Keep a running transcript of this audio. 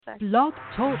Blog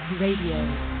Talk Radio.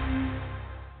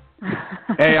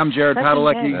 Hey, I'm Jared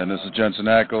Padalecki. And this is Jensen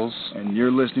Ackles. And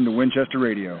you're listening to Winchester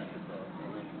Radio.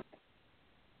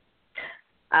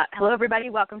 Hello, everybody.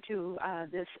 Welcome to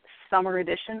this summer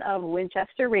edition of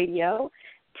Winchester Radio.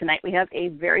 Tonight we have a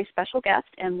very special guest,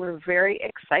 and we're very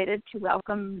excited to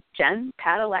welcome Jen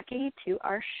Padalecki to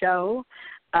our show.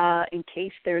 In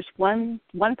case there's one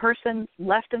person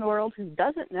left in the world who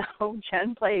doesn't know,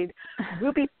 Jen played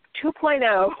Ruby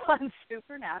 2.0 on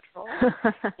Supernatural,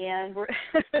 and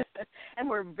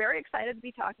we're very excited to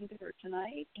be talking to her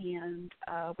tonight. And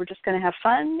we're just going to have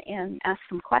fun and ask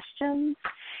some questions.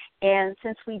 And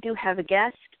since we do have a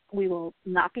guest, we will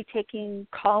not be taking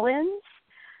call-ins.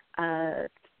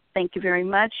 Thank you very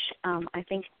much. I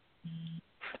think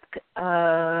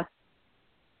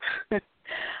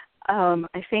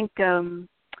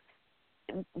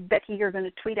Becky, you're going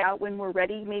to tweet out when we're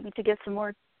ready, maybe to get some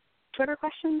more Twitter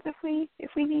questions if we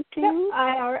need to. Yep,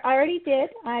 I already did.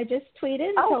 I just tweeted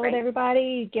and told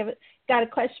everybody, got a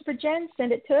question for Jen,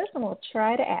 send it to us, and we'll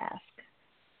try to ask.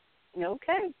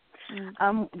 Okay.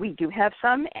 We do have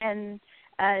some, and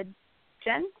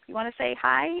Jen, you want to say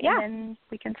hi? Yeah. And then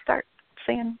we can start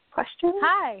saying questions.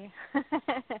 Hi.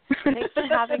 Thanks for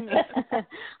having me.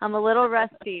 I'm a little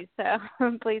rusty, so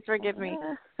please forgive me.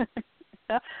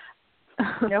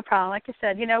 No problem. Like I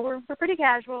said, we're pretty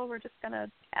casual. We're just going to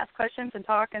ask questions and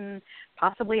talk and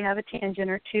possibly have a tangent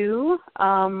or two.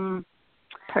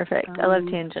 Perfect. I love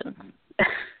tangents.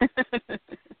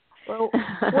 Well,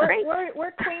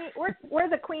 we're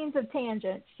the queens of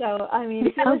tangents. So I mean,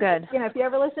 if you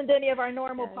ever listen to any of our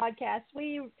normal podcasts,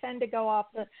 we tend to go off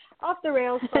the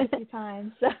rails quite a few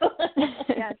times. So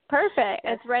yes, perfect.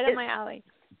 It's right up my alley.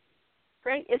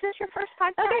 Great. Is this your first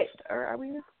podcast, or are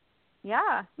we?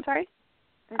 Yeah. I'm sorry.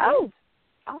 Oh,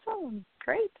 awesome.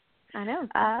 Great. I know.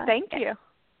 Thank you.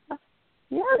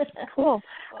 Yes, cool.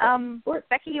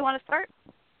 Becky, you want to start?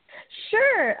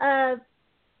 Sure.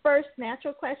 First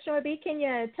natural question would be, can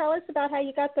you tell us about how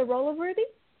you got the role of Ruby?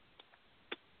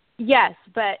 Yes,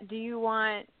 but do you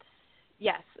want –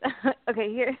 yes.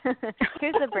 Okay, here's the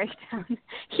breakdown.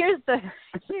 Here's the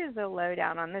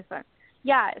lowdown on this one.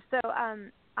 Yeah, so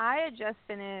I had just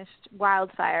finished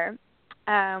Wildfire,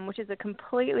 which is a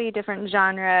completely different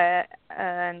genre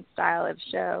and style of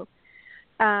show.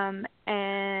 And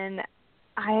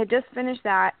I had just finished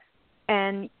that,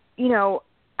 and,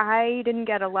 I didn't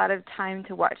get a lot of time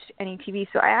to watch any TV,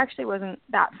 so I actually wasn't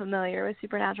that familiar with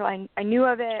Supernatural. I knew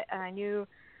of it, and I knew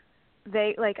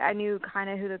I knew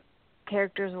kind of who the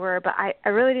characters were, but I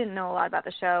really didn't know a lot about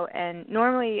the show. And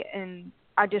normally in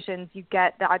auditions, you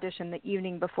get the audition the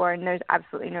evening before, and there's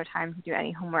absolutely no time to do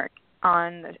any homework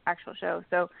on the actual show.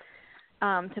 So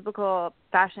typical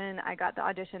fashion, I got the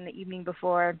audition the evening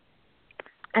before,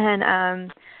 and I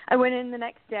went in the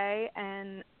next day,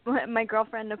 and my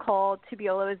girlfriend Nicole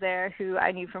Tubiola was there, who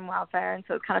I knew from Wildfire, and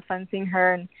so it was kind of fun seeing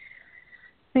her. And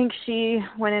I think she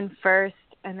went in first,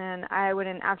 and then I went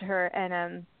in after her.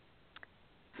 And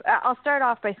I'll start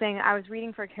off by saying I was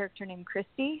reading for a character named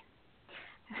Christy,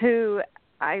 who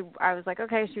I was like,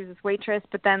 okay, she was this waitress,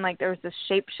 but then there was this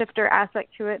shapeshifter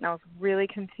aspect to it, and I was really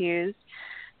confused.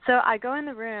 So I go in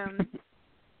the room,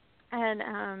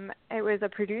 and it was a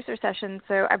producer session,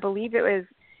 so I believe it was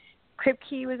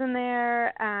Kripke was in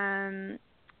there,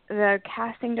 the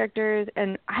casting directors,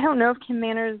 and I don't know if Kim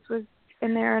Manners was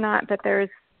in there or not, but there's,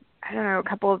 I don't know, a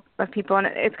couple of people, and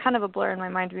it's kind of a blur in my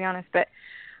mind, to be honest. But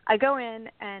I go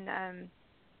in, and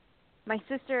my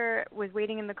sister was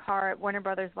waiting in the car at Warner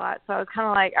Brothers lot, so I was kind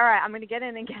of like, all right, I'm going to get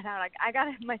in and get out.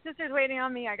 My sister's waiting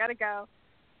on me. I got to go.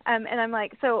 And I'm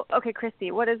like, so, okay, Christy,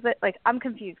 what is it? I'm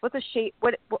confused. What's a shape?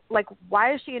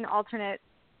 Why is she an alternate?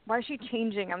 Why is she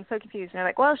changing? I'm so confused. And they're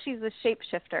like, well, she's a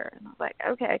shapeshifter. And I was like,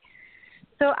 okay.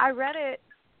 So I read it,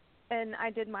 and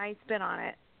I did my spin on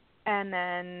it. And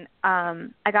then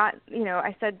I got,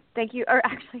 I said, thank you. Or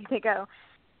actually, they go,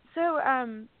 so,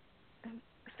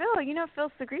 Phil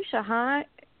Segrisha, huh?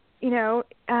 He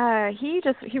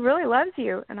really loves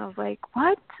you. And I was like,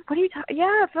 what? What are you talking?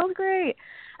 Yeah, Phil's great.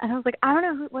 And I was like, I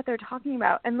don't know what they're talking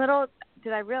about. And little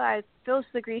did I realize Phil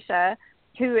Segrisha,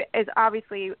 who is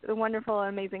obviously the wonderful and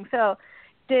amazing Phil,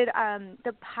 did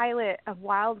the pilot of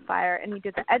Wildfire, and he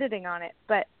did the editing on it.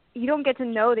 But you don't get to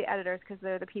know the editors because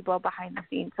they're the people behind the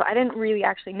scenes. So I didn't really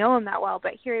actually know him that well.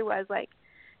 But here he was,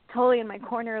 totally in my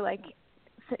corner,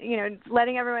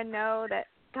 letting everyone know that,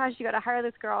 gosh, you got to hire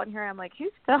this girl. And here I'm like,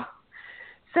 who's Phil?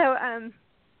 So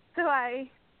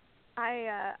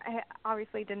I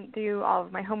obviously didn't do all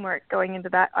of my homework going into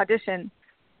that audition,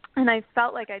 and I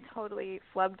felt like I totally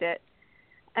flubbed it.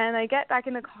 And I get back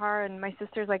in the car, and my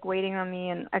sister's, like, waiting on me,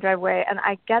 and I drive away. And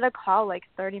I get a call, like,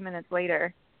 30 minutes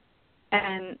later,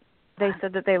 and they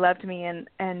said that they loved me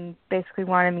and basically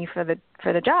wanted me for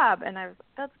the job. And I was,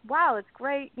 that's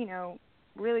great, you know,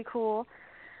 really cool.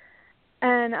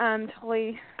 And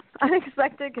totally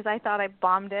unexpected because I thought I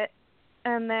bombed it.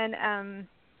 And then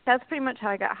that's pretty much how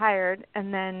I got hired.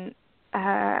 And then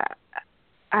I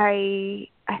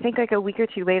think like a week or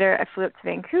two later, I flew up to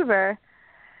Vancouver,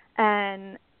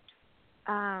 and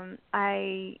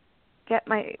I get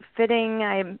my fitting.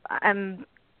 I'm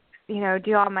you know,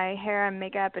 do all my hair and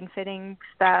makeup and fitting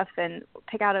stuff and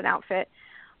pick out an outfit.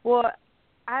 Well,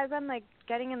 as I'm like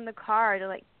getting in the car to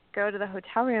like go to the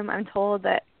hotel room, I'm told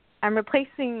that I'm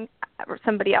replacing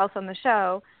somebody else on the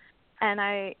show, and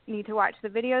I need to watch the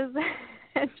videos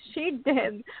that she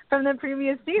did from the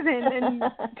previous season and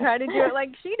try to do it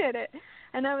like she did it.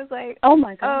 And I was like, oh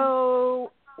my God.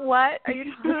 Oh, what are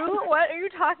you? Who? What are you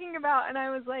talking about? And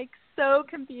I was like so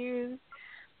confused.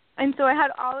 And so I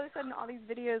had all of a sudden all these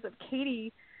videos of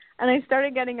Katie, and I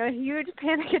started getting a huge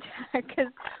panic attack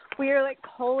because we are like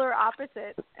polar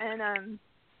opposites. And I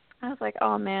was like,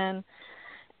 oh man.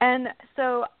 And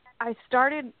so I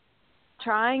started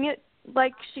trying it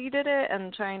like she did it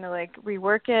and trying to like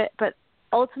rework it, but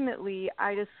ultimately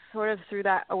I just sort of threw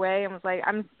that away and was like,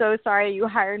 I'm so sorry you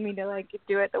hired me to like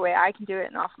do it the way I can do it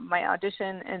and off of my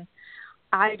audition, and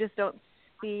I just don't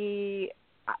see,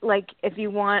 like, if you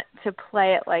want to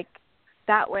play it like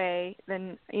that way,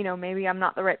 then, you know, maybe I'm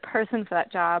not the right person for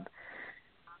that job,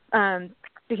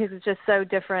 because it's just so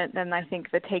different than I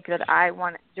think the take that I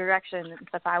wanted, direction and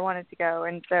stuff I wanted to go.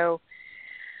 And so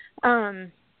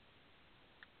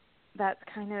that's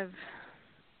kind of,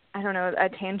 I don't know, a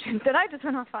tangent that I just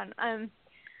went off on.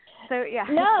 So yeah.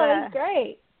 No, it's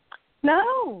great.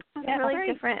 No, it's really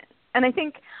great. Different. And I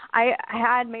think I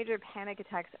had major panic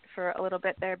attacks for a little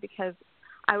bit there because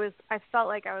I felt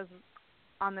like I was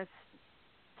on this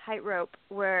tightrope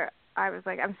where I was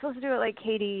like, I'm supposed to do it like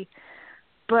Katie,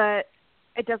 but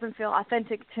it doesn't feel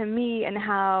authentic to me and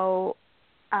how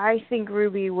I think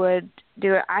Ruby would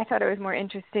do it. I thought it was more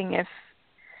interesting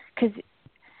because,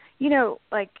 you know,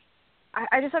 like,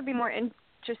 I just thought it'd be more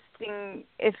interesting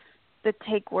if the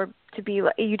take were to be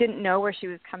like, you didn't know where she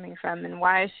was coming from and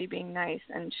why is she being nice.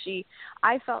 And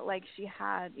I felt like she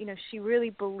had, you know, she really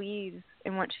believes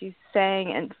in what she's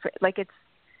saying, and like it's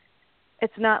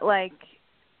not like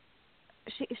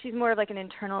she's more of like an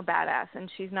internal badass, and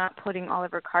she's not putting all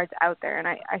of her cards out there. And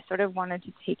I sort of wanted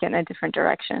to take it in a different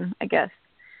direction, I guess.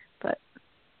 But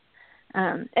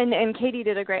and Katie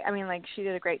did she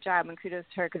did a great job, and kudos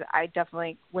to her, because I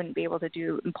definitely wouldn't be able to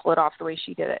do and pull it off the way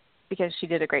she did it, because she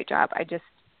did a great job.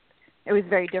 It was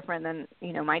very different than,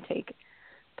 you know, my take.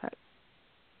 But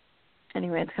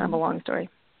anyway, it's kind of a long story.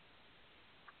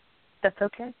 That's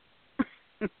okay.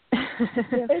 We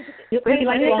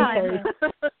like long stories.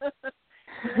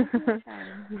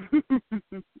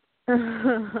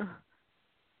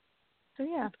 So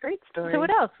yeah, great story. So what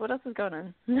else? What else is going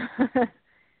on?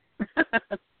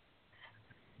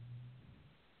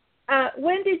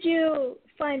 When did you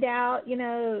find out, you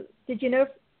know, did you know,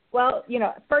 well, you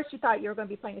know, at first you thought you were going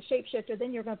to be playing a shapeshifter,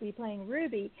 then you were going to be playing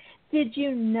Ruby. Did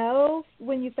you know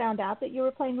when you found out that you were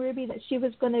playing Ruby that she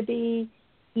was going to be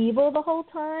evil the whole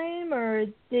time, or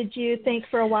did you think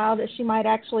for a while that she might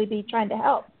actually be trying to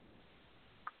help?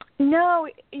 No,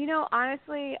 you know,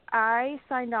 honestly, I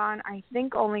signed on, I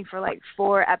think, only for like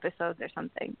 4 episodes or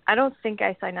something. I don't think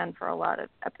I signed on for a lot of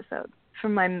episodes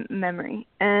from my memory.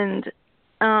 And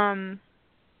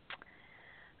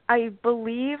I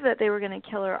believe that they were going to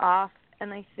kill her off,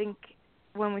 and I think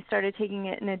when we started taking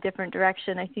it in a different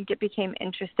direction, I think it became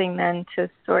interesting then to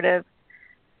sort of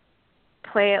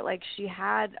play it like she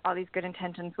had all these good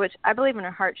intentions, which I believe in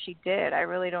her heart she did. I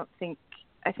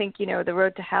think, you know, the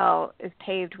road to hell is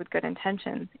paved with good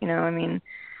intentions. You know, I mean,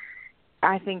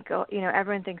 I think, you know,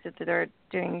 everyone thinks that they're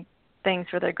doing things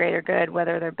for their greater good,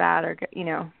 whether they're bad or, you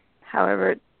know,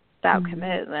 however the outcome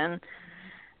is.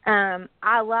 And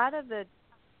a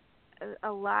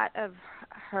lot of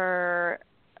her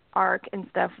arc and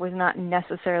stuff was not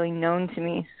necessarily known to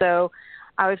me, so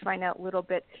I would find out little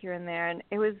bits here and there, and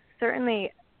it was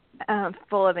certainly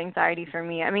full of anxiety for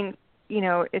me. I mean, you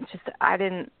know, it's just I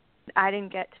didn't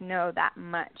get to know that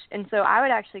much, and so I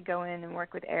would actually go in and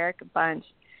work with Eric a bunch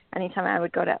anytime I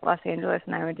would go to Los Angeles,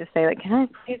 and I would just say, like, can I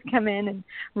please come in and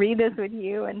read this with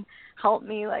you and help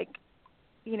me, like,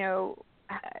 you know,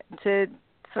 to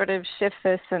sort of shift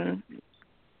this and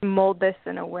mold this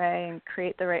in a way and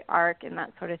create the right arc and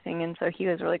that sort of thing. And so he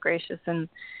was really gracious in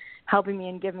helping me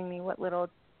and giving me what little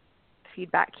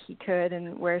feedback he could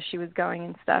and where she was going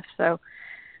and stuff. So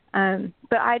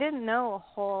But I didn't know a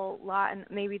whole lot, and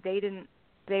maybe they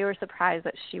were surprised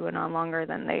that she went on longer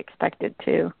than they expected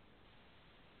to.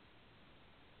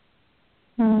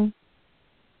 Well,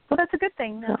 that's a good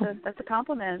thing. That's a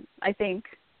compliment, I think.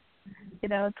 You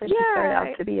know, it's like you started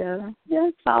out to be a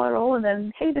solid role, and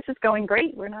then, hey, this is going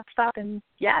great. We're not stopping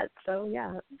yet. So,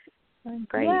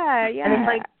 great. Yeah, and it's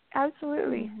like,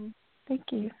 absolutely.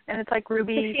 Thank you. And it's like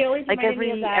Ruby, like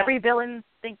every villain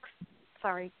thinks,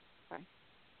 sorry.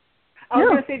 I was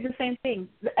going to say the same thing.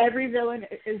 Every villain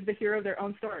is the hero of their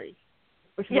own story.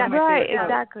 Which is one of my favorite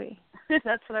exactly.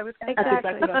 That's what I was going to say. That's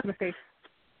exactly what I was going to say.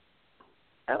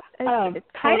 It's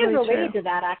kind totally of related true. to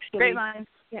that, actually. Great minds.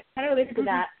 Yeah, kind of related to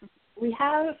that. We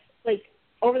have, like,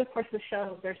 over the course of the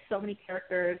show, there's so many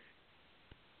characters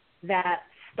that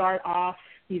start off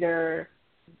either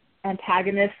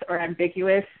antagonists or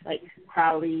ambiguous, like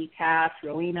Crowley, Cass,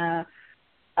 Rowena.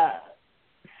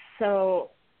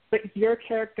 But your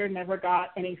character never got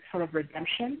any sort of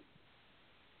redemption.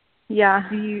 Yeah.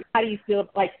 How do you feel?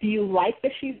 Like, do you like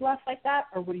that she's left like that,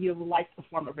 or would you like the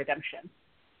form of redemption?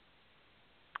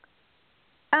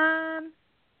 I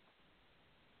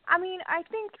mean, I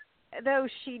think though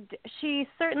she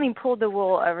certainly pulled the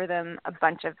wool over them a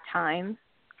bunch of times,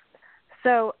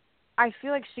 so I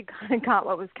feel like she kind of got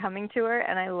what was coming to her,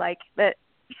 and I like that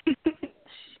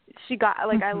she got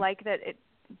I like that it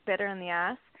bit her in the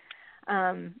ass.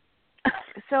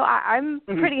 So I'm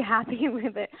pretty happy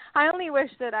with it. I only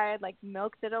wish that I had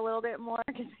milked it a little bit more,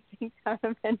 because I think that would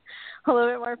have been a little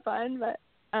bit more fun. But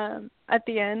at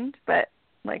the end, but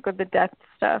with the death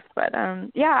stuff. But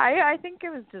I think it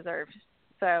was deserved.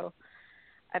 So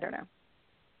I don't know.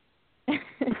 I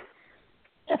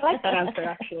like that answer,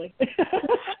 actually.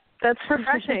 That's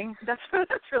refreshing. That's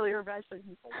really refreshing.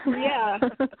 Yeah.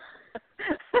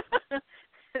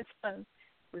 It's fun.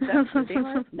 Was that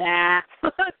ridiculous? Nah.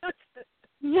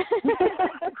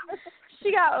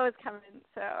 She got what was coming,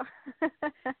 so.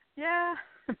 Yeah.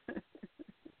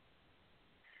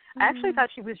 I actually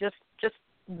thought she was just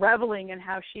reveling in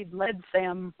how she'd led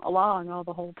Sam along all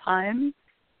the whole time.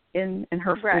 In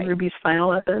Ruby's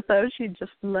final episode, she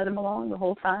just led him along the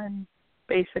whole time,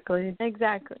 basically.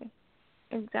 Exactly.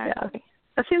 Yeah.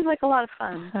 That seems like a lot of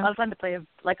fun. A lot of fun to play a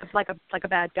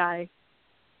bad guy.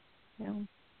 You know?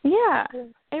 Yeah,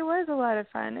 it was a lot of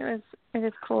fun. It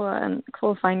was cool and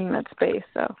cool finding that space.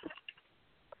 So.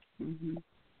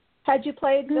 Had you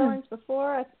played villains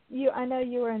before? I know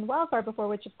you were in Wildfire before,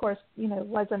 which of course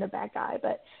wasn't a bad guy.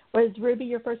 But was Ruby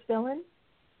your first villain?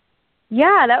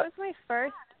 Yeah, that was my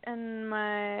first, and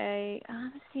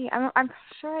let's see, I'm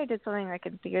sure I did something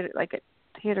in theater, at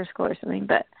theater school or something.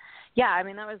 But yeah, I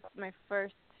mean that was my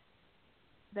first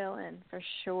villain for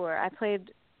sure. I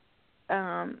played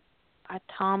a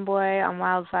tomboy on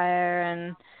Wildfire,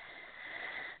 and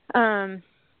a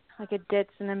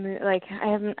ditz in a movie. I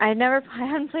hadn't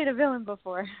played a villain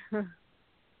before, so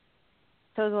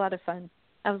it was a lot of fun.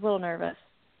 I was a little nervous.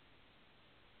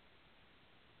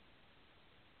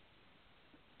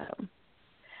 So.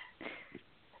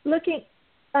 Looking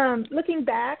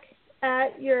back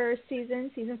at your season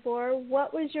 4,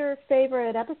 what was your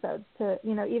favorite episode to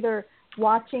either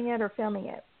watching it or filming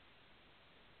it?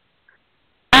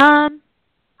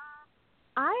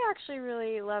 I actually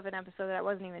really love an episode that I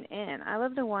wasn't even in. I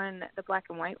love the black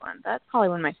and white one. That's probably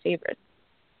one of my favorites.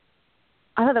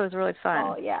 I thought that was really fun.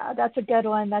 Oh, yeah, that's a good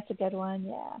one.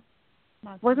 Yeah.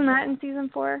 Wasn't that in season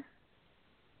 4?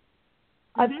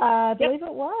 I believe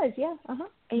it was, yeah.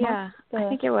 Yeah, I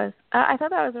think it was. I thought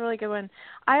that was a really good one.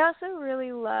 I also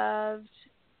really loved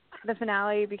the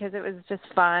finale because it was just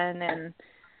fun, and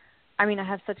I mean, I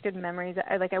have such good memories.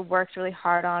 I worked really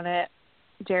hard on it.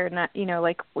 Jared and I,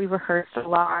 we rehearsed a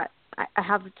lot. I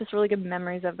have just really good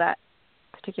memories of that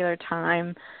particular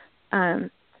time, and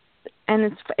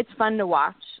it's fun to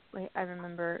watch. I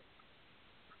remember,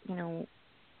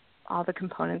 all the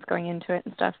components going into it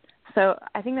and stuff. So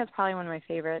I think that's probably one of my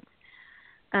favorites.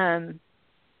 There's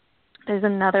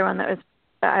another one that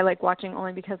I like watching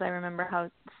only because I remember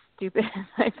how stupid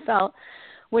I felt,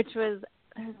 which was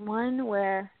there's one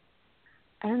where.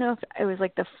 I don't know if it was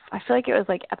I feel like it was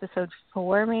episode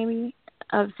 4 maybe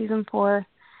of season 4,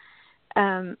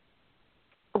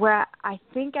 where I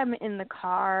think I'm in the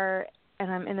car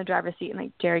and I'm in the driver's seat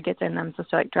and Jerry gets in and I'm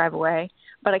supposed to drive away,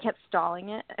 but I kept stalling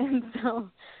it, and so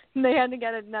they had to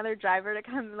get another driver to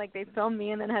come. They filmed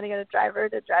me and then had to get a driver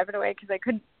to drive it away because I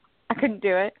couldn't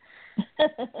do it.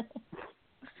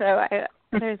 So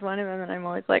there's one of them and I'm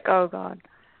always like, oh God.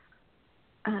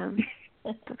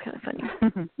 That's kind of funny.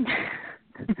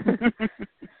 Do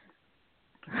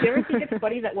you ever think it's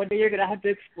funny that one day you're going to have to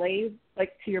explain,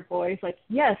 to your boys,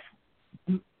 yes,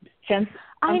 Jen's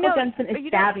I Uncle know. Jensen is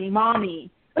stabbing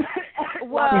Mommy.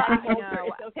 Well, I know.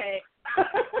 Okay.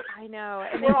 I know.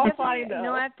 And we're all fine, though. You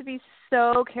know, I have to be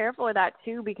so careful with that,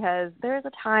 too, because there's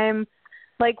a time,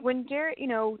 like when Jared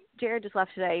just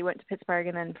left today. He went to Pittsburgh,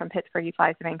 and then from Pittsburgh he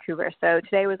flies to Vancouver. So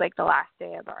today was like the last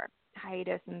day of our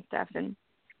hiatus and stuff. And,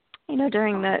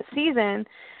 during the season,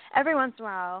 every once in a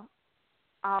while,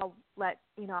 I'll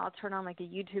turn on like a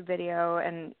YouTube video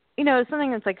and,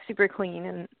 something that's like super clean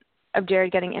and of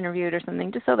Jared getting interviewed or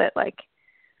something, just so that like,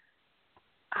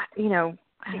 I don't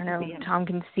know, Tom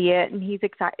can see it and he's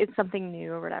excited. It's something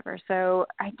new or whatever. So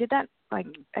I did that like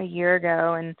a year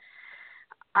ago, and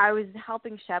I was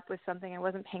helping Shep with something. I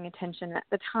wasn't paying attention at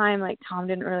the time. Like Tom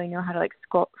didn't really know how to like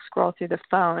scroll through the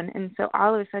phone. And so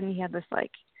all of a sudden he had this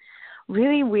like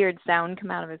really weird sound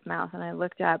come out of his mouth. And I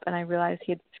looked up and I realized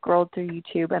he had scrolled through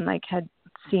YouTube and like had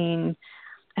seen,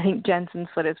 I think Jensen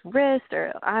slit his wrist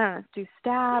or I don't know, do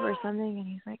stab or something. And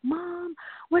he's like, Mom,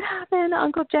 what happened to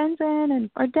Uncle Jensen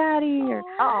or Daddy?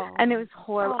 And it was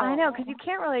horrible. I know, because you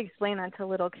can't really explain that to a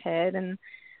little kid. And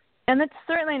that's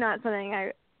certainly not something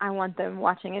I want them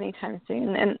watching anytime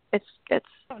soon. And it's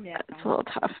a little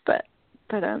tough, but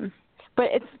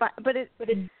it's fun.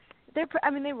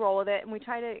 They roll with it, and we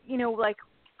try to,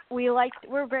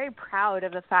 we're very proud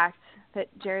of the fact that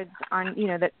Jared's on,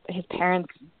 that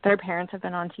their parents have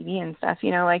been on TV and stuff,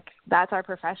 like that's our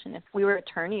profession. If we were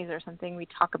attorneys or something, we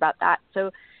talk about that. So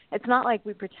it's not like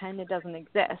we pretend it doesn't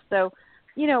exist. So,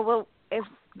 if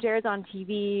Jared's on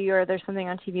TV or there's something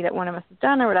on TV that one of us has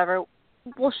done or whatever,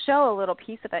 we'll show a little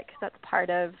piece of it because that's part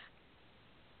of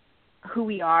who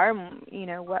we are,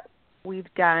 what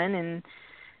we've done and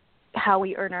how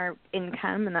we earn our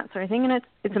income and that sort of thing. And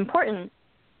it's important.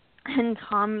 And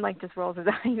Tom just rolls his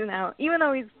eyes now, even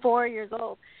though he's 4 years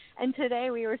old. And today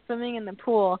we were swimming in the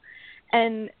pool,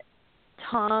 and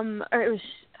I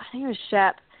think it was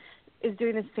Shep, is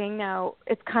doing this thing now.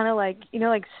 It's kind of like,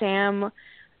 like Sam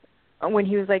when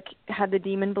he was had the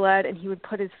demon blood, and he would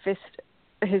put his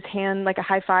hand like a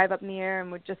high five up in the air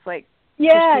and would just push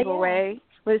people away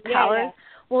with his powers. Yeah.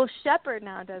 Well, Shepard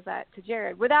now does that to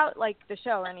Jared without the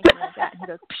show or anything like that. And he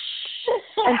goes,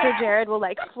 psh, and so Jared will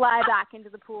fly back into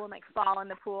the pool and fall in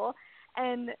the pool.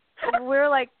 And we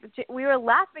were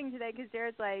laughing today because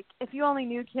Jared's like, if you only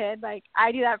knew, kid,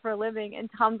 I do that for a living. And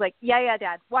Tom's like, yeah,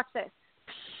 Dad, watch this.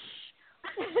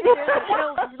 Jared's like,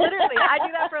 no, literally, I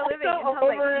do that for a living. And Tom's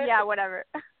like, yeah, whatever.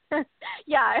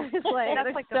 Yeah, it was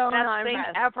that's so the best thing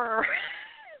ever.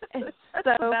 It's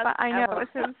so fun. I know.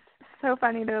 It's so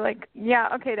funny. They're like, yeah,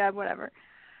 okay, Dad, whatever.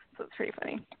 So it's pretty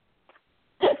funny.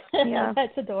 Yeah.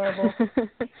 That's adorable.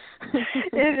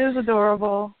 It is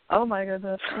adorable. Oh, my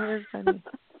goodness. It is funny.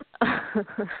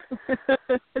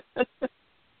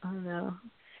 Oh, no.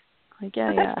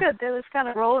 Yeah. That's good. They're just kind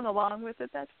of rolling along with it.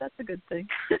 That's a good thing.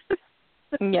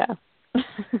 Yeah.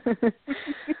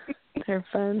 They're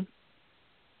fun.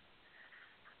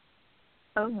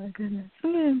 Oh, my goodness.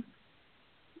 Yeah.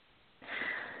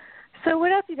 So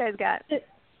what else you guys got?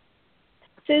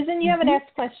 Susan, you haven't asked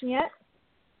a question yet?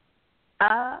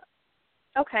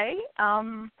 Okay.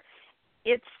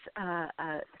 It's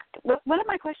one of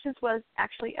my questions was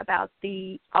actually about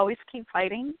the Always Keep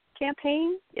Fighting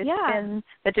campaign. It's been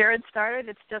that Jared started.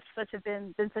 It's just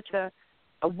been such a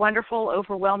wonderful,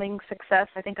 overwhelming success,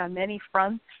 I think, on many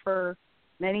fronts for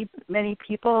many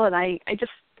people. And I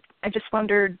just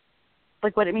wondered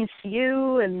what it means to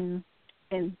you and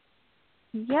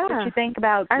what you think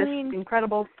about this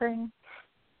incredible thing.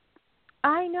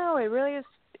 I know it really is.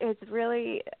 It's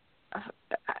really,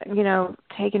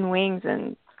 taken wings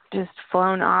and just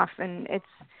flown off, and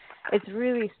it's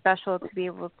really special to be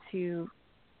able to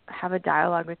have a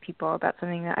dialogue with people about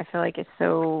something that I feel like is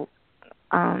so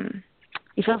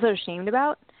you feel so ashamed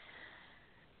about.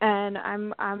 And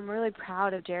I'm really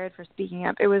proud of Jared for speaking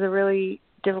up. It was a really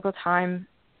difficult time,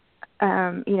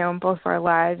 in both of our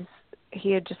lives.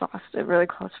 He had just lost a really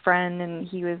close friend, and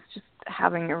he was just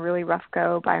having a really rough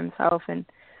go by himself. And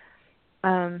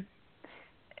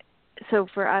so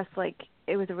for us,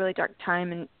 it was a really dark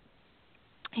time, and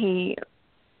he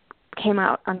came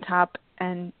out on top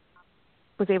and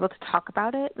was able to talk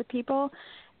about it with people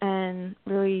and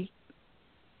really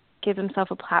give himself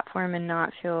a platform and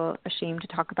not feel ashamed to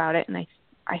talk about it. And I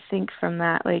think from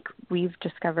that, we've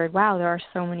discovered, wow, there are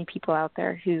so many people out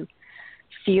there who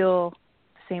feel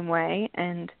the same way,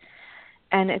 and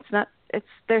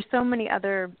there's so many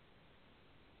other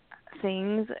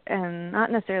things, and not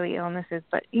necessarily illnesses,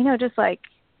 but just I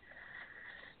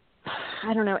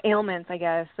don't know, ailments, I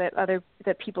guess,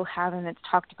 that people have, and it's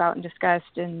talked about and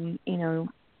discussed, and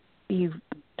you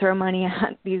throw money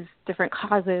at these different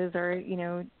causes, or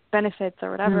benefits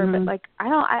or whatever, Mm-hmm. but like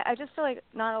I just feel like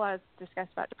not a lot is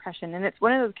discussed about depression, and it's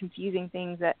one of those confusing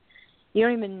things that you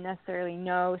don't even necessarily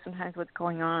know sometimes what's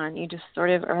going on. You just sort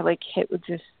of are like hit with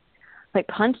this like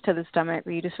punch to the stomach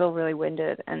where you just feel really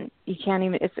winded, and you can't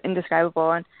even, it's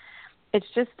indescribable, and it's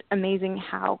just amazing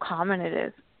how common it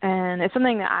is. And it's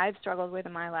something that I've struggled with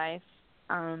in my life.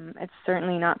 It's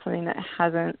certainly not something that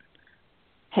hasn't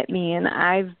hit me, and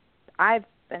I've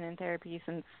been in therapy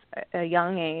since a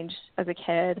young age as a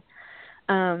kid,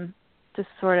 to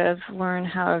sort of learn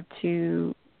how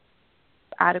to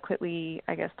adequately,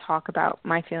 I guess, talk about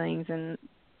my feelings and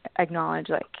acknowledge,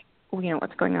 like,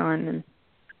 what's going on. And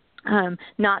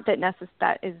not that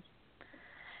that is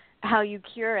how you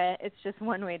cure it. It's just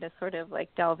one way to sort of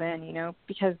like delve in,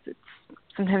 because it's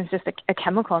sometimes just a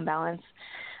chemical imbalance.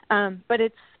 But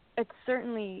it's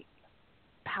certainly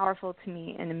powerful to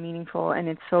me and meaningful, and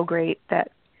it's so great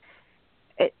that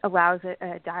it allows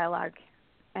a dialogue.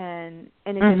 And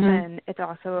in addition, it's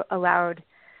also allowed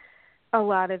a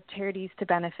lot of charities to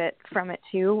benefit from it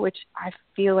too, which I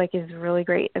feel like is really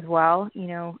great as well.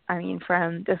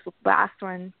 From this last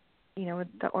one, with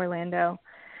the Orlando,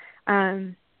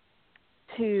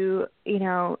 to,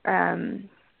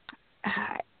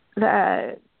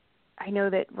 I know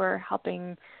that we're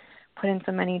helping put in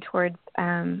some money towards,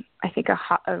 I think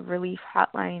a relief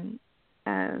hotline,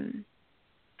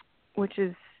 which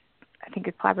is, I think,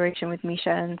 a collaboration with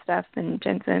Misha and stuff and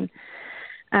Jensen.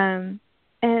 And,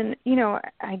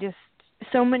 I just,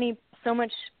 so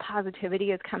much positivity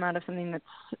has come out of something that's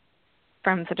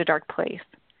from such a dark place.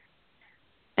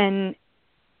 And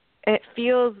it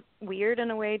feels weird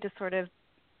in a way to sort of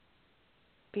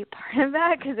be a part of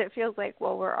that, because it feels like,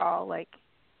 well, we're all like,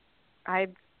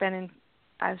 I've been in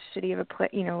as shitty of a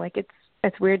place, like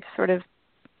it's weird to sort of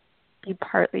be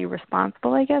partly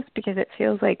responsible, I guess, because it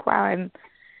feels like, wow,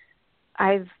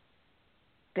 I've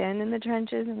been in the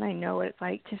trenches and I know what it's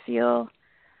like to feel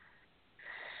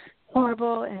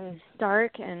horrible and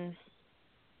dark, and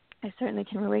I certainly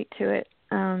can relate to it.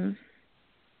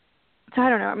 So I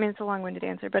don't know. It's a long-winded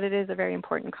answer, but it is a very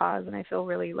important cause, and I feel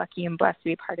really lucky and blessed to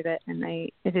be a part of it. And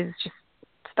it is just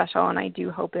special, and I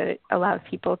do hope that it allows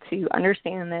people to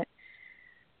understand that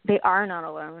they are not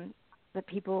alone, that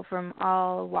people from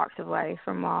all walks of life,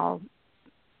 from all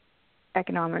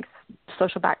economics,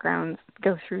 social backgrounds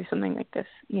go through something like this,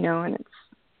 and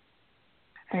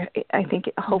I think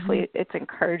hopefully it's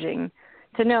encouraging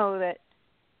to know that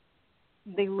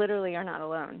they literally are not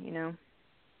alone,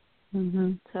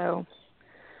 So,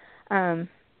 I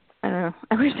don't know.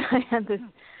 I wish I had this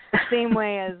same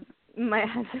way as my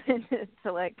husband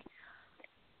to, like,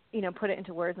 put it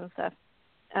into words and stuff.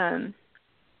 I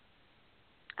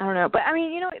don't know. But,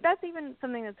 that's even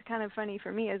something that's kind of funny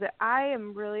for me, is that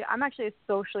I'm actually a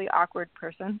socially awkward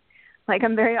person. Like,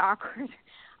 I'm very awkward.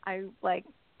 I,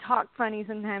 talk funny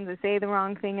sometimes. I say the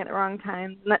wrong thing at the wrong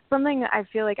time. And that's something that I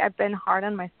feel like I've been hard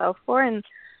on myself for, and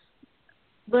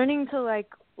learning to,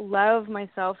 love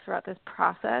myself throughout this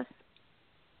process,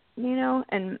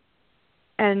 and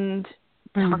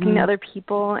talking to other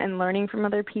people and learning from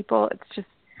other people. It's just,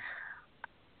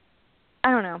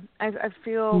 I don't know. I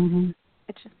feel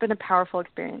it's just been a powerful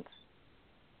experience.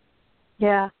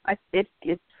 Yeah, it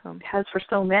has for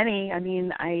so many.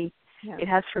 It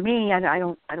has for me. I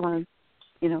don't want to,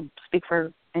 speak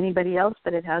for anybody else,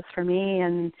 but it has for me.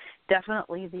 And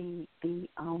definitely the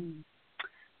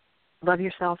love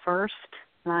yourself first.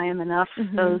 And I am enough.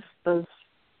 Those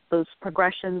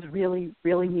progressions really,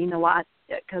 really mean a lot,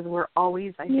 because we're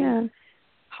always, I think,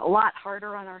 a lot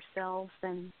harder on ourselves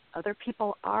than other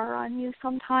people are on you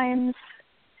sometimes.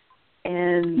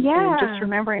 And just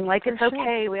remembering, it's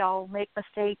okay. We all make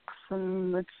mistakes,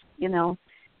 and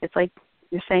it's like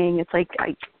you're saying, it's like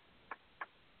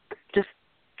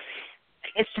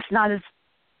it's not as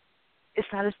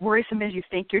worrisome as you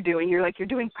think you're doing. You're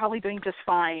probably doing just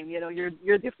fine.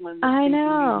 You're the one. I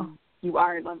know. You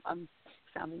are. I'm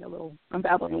babbling a little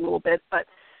bit, but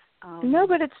no,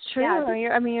 but it's true. Yeah,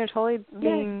 you're totally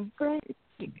being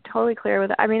totally clear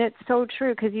with it. It's so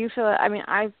true, because you feel it.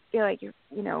 I feel like you're,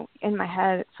 in my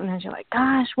head, sometimes you're like,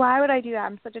 gosh, why would I do that?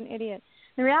 I'm such an idiot.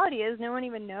 The reality is, no one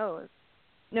even knows.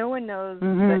 No one knows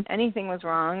that anything was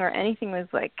wrong, or anything was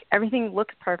everything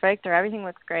looks perfect, or everything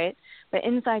looks great. But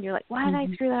inside you're like, why did I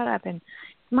screw that up? And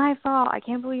it's my fault. I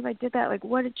can't believe I did that.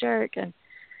 What a jerk. And,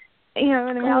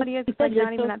 and the reality is, it's not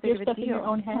even that big of a deal. In your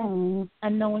own head,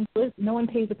 and no one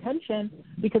pays attention,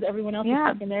 because everyone else is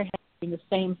stuck in their head having the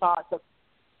same thoughts of,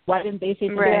 why didn't they say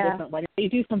something different? Why didn't they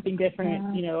do something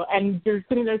different? And you're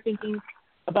sitting there thinking,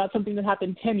 about something that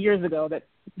happened 10 years ago that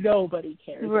nobody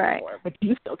cares anymore, but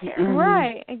you still care.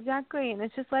 Right, exactly. And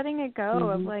it's just letting it go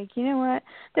of like, you know what,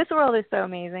 this world is so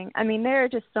amazing. I mean, there are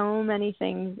just so many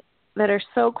things that are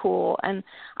so cool, and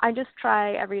I just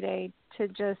try every day to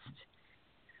just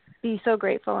be so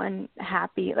grateful and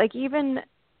happy. Like even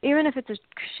if it's a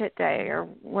shit day or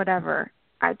whatever,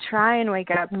 I try and wake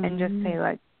up and just say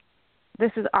like,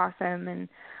 this is awesome. And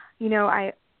you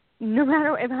know, no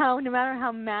matter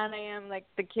how mad I am, like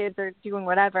the kids are doing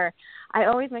whatever, I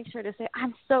always make sure to say,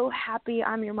 I'm so happy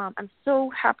I'm your mom. I'm so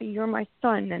happy you're my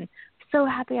son, and so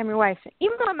happy I'm your wife.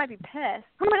 Even though I might be pissed,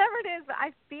 whatever it is,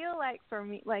 I feel like for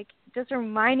me, like just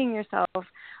reminding yourself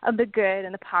of the good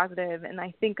and the positive. And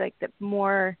I think like the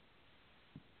more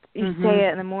you say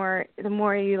it, and the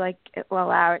more you like it will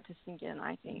allow it to sink in.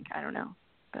 I think, I don't know,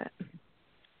 but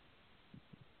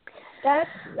that's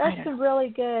some really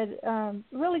good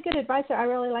advice. I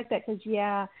really like that because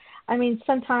I mean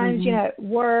sometimes you know at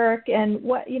work and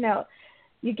what you know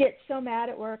you get so mad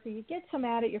at work or you get so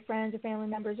mad at your friends or family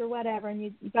members or whatever, and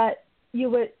you'd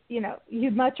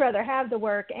much rather have the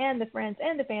work and the friends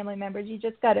and the family members. You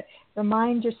just got to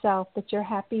remind yourself that you're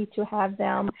happy to have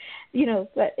them, you know,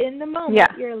 but in the moment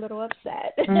you're a little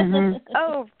upset.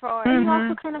 Oh, for And you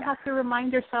also kind of have to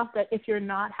remind yourself that if you're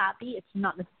not happy, it's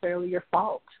not necessarily your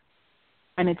fault.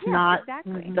 And it's not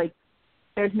like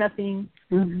there's nothing,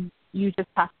 you just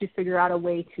have to figure out a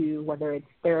way to, whether it's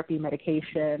therapy,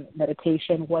 meditation,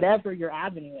 whatever your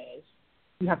avenue is,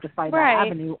 you have to find that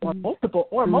avenue or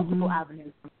multiple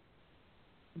avenues.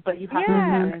 But you have to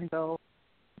learn and go,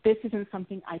 this isn't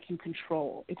something I can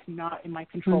control. It's not in my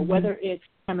control. Whether it's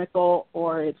chemical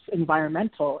or it's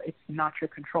environmental, it's not your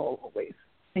control always.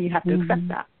 And you have to accept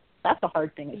that. That's the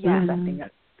hard thing, is accepting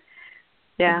it.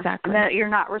 Yeah, exactly. That you're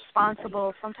not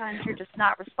responsible. Sometimes you're just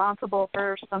not responsible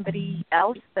for somebody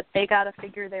else, that they got to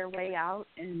figure their way out,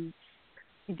 and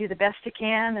you do the best you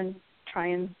can and try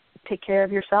and take care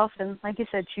of yourself. And like you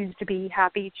said, choose to be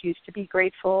happy, choose to be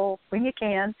grateful when you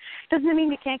can. Doesn't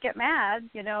mean you can't get mad,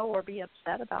 you know, or be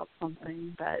upset about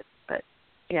something, but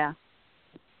yeah,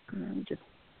 just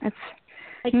it's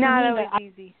like not always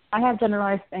easy. I have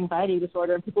generalized anxiety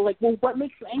disorder, and people are like, well, what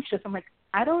makes you anxious? I'm like,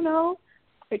 I don't know.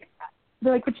 Like,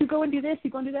 they're like, but you go and do this,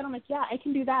 you go and do that. I'm like, yeah, I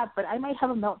can do that, but I might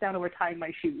have a meltdown over tying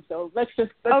my shoes. So let's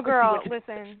oh, girl,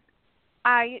 listen,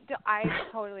 I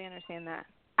totally understand that.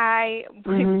 I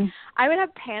would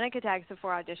have panic attacks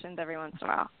before auditions every once in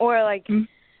a while, or like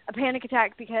a panic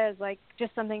attack because like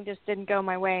just something just didn't go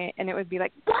my way, and it would be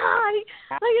like, why?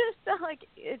 Like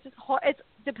it's just it's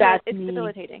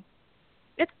debilitating.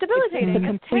 It's debilitating. It's a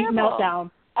complete terrible.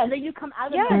 meltdown, and then you come out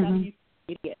of it and you feel like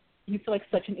an idiot. You feel like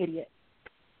such an idiot.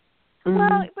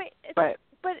 Well, but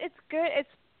it's good.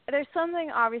 There's something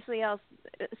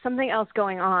else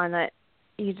going on that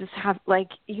you just have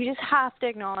to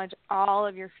acknowledge all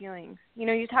of your feelings. You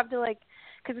know, you just have to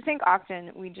because I think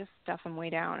often we just stuff them way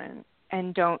down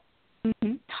and don't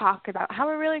talk about how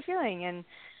we're really feeling. And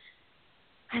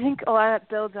I think a lot of that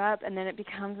builds up, and then it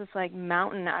becomes this like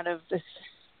mountain out of this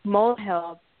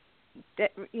molehill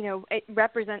that, you know, it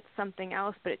represents something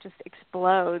else, but it just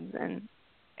explodes, and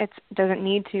it doesn't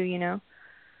need to, you know.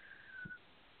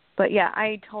 But yeah,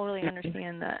 I totally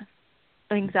understand the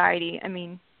anxiety. I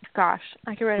mean, gosh,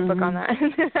 I could write a book on that.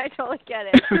 I totally get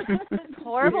it. It's a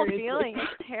horrible feeling.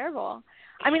 It's terrible.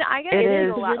 I mean, I get it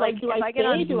a lot. Like, if I get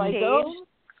on stage,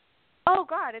 oh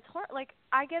God, it's horrible. Like,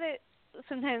 I get it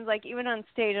sometimes. Like, even on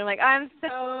stage, I'm like, I'm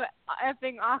so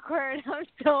effing awkward. I'm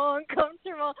so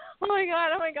uncomfortable. Oh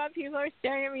my God, people are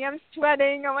staring at me. I'm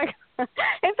sweating. Oh my God,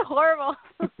 it's horrible.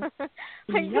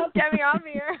 Like, just get me off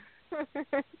here.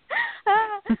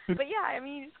 But yeah, I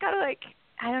mean, you just gotta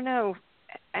I don't know.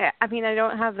 I mean, I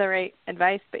don't have the right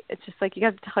advice, but it's just like you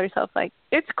got to tell yourself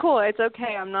it's cool, it's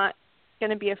okay. I'm not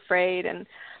gonna be afraid. And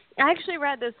I actually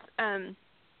read this. I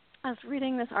was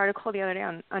reading this article the other day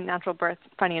on natural birth.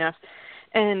 Funny enough,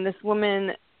 and this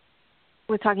woman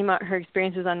was talking about her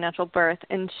experiences on natural birth,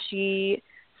 and she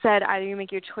said either you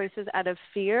make your choices out of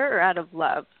fear or out of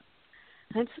love.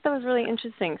 And I just thought that was really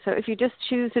interesting. So if you just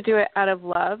choose to do it out of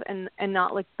love and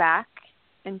not look back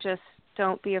and just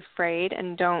don't be afraid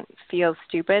and don't feel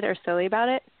stupid or silly about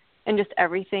it, and just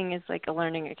everything is like a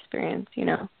learning experience, you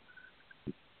know.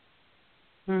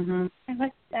 I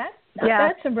like that.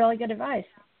 That's some really good advice.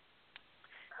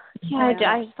 Yeah,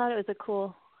 I just thought it was a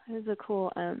cool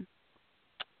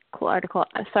article.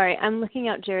 Sorry, I'm looking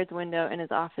out Jared's window in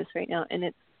his office right now,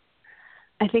 and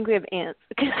I think we have ants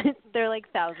because there are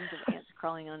like thousands of ants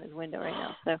crawling on his window right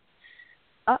now. So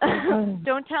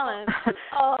don't tell him.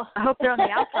 Oh, I hope they're on the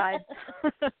outside.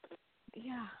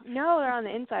 Yeah, no, they're on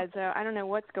the inside. So I don't know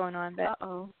what's going on, but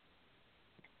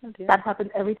That happens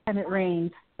every time it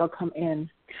rains. They'll come in.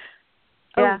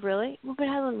 Yeah. Oh, really? Well, but it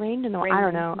hasn't rained in a while. I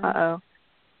don't know. Uh-oh.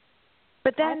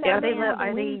 But then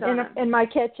in my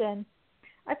kitchen.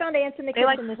 I found ants in the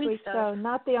kitchen this week, so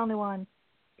not the only one.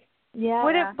 Yeah.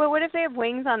 What if they have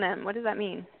wings on them? What does that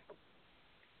mean?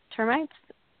 Termites?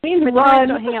 Termites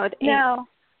don't hang out with ants.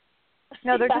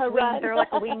 No, they're just wings. They're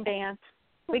like a winged ant.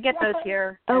 We get those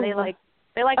here, and they like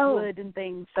wood and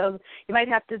things. So you might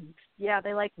have to,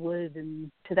 they like wood and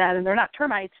to that, and they're not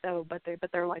termites though, but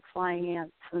they're like flying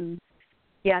ants, and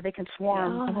they can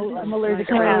swarm. I'm allergic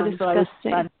to ants, so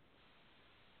disgusting.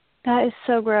 That is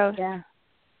so gross. Yeah,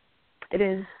 it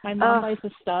is. My mom buys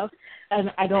the stuff,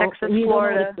 and I don't. Texas, we Florida. don't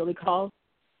know what it's really called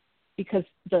because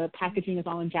the packaging is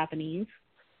all in Japanese.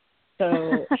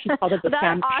 So she called it the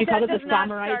samurai.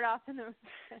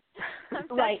 I'm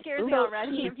so scared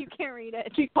already if you can't read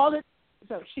it. She called it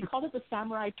the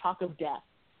samurai talk of death.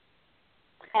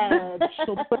 And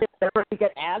she'll put it whenever we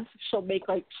get ads. She'll make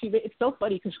it's so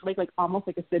funny because she'll make almost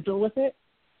like a sigil with it.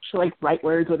 She'll write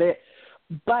words with it,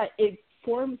 but it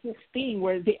forms this thing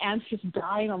where the ants just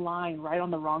die in a line right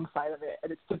on the wrong side of it,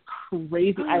 and it's just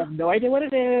crazy. I have no idea what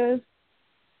it is.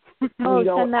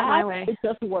 Send that my way. It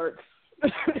just works.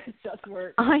 It just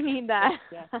works. I need that.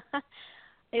 Yeah.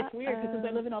 It's weird because since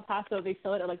I live in El Paso, they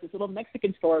sell it at this little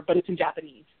Mexican store, but it's in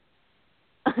Japanese.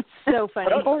 That's so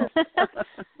funny.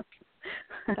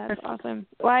 That's awesome.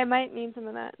 Well, I might need some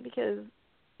of that because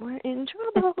we're in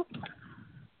trouble.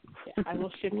 Yeah, I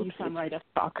will ship you some right as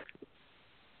stock.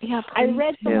 Yeah, I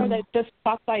read somewhere that just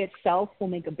stock by itself will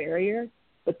make a barrier,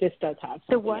 but this does have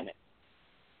something in it.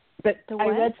 But I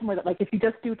read somewhere that if you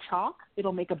just do chalk,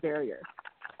 it'll make a barrier.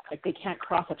 They can't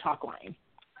cross a chalk line.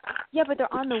 Yeah, but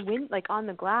they're on the on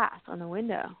the glass on the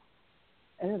window.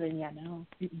 Oh, then no.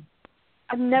 Mm-mm.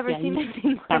 I've never seen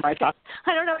anything like that.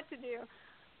 I don't know what to do.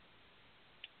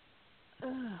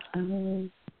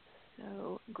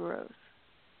 So gross.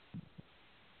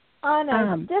 On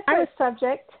a different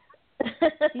subject.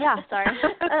 Yeah, sorry.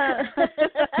 I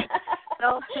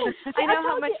know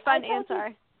how much fun ants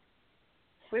are.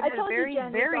 We've had a very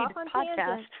varied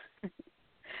podcast.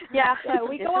 Yeah,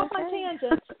 we go off on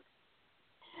tangents.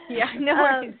 Yeah, no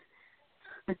worries.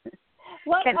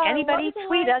 Can anybody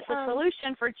tweet us a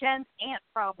solution for Jen's ant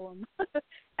problem?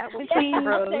 At Winchester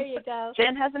Bros. There you go.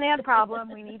 Jen has an ant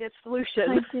problem. We need a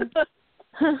solution.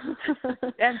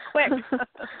 And quick.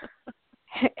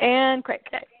 And quick.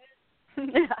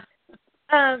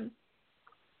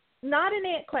 Not an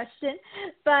ant question,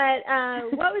 but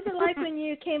what was it like when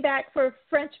you came back for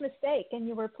French Mistake and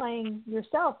you were playing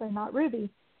yourself and not Ruby?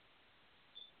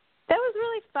 That was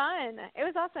really fun. It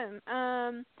was awesome.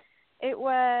 It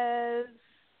was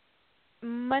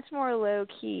much more low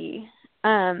key.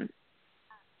 I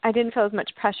didn't feel as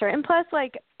much pressure, and plus,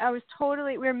 we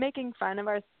were making fun of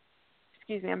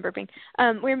excuse me, I'm burping.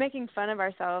 We were making fun of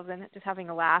ourselves and just having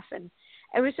a laugh, and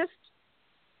it was just,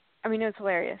 it was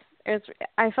hilarious.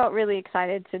 I felt really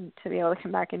excited to be able to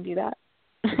come back and do that.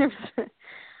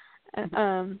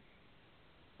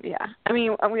 Yeah. We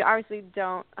obviously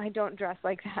I don't dress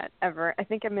like that ever. I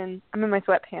think I'm in my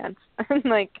sweatpants. I'm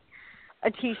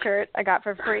a t-shirt I got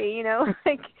for free, I'm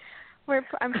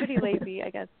pretty lazy,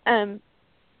 I guess. And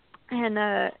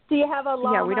do you have a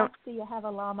llama? Yeah, we don't. Do you have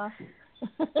a llama?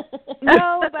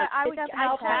 No, but I would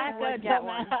get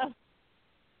one.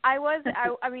 I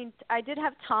did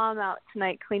have Tom out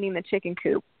tonight cleaning the chicken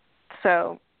coop.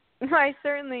 So I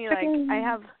certainly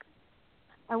I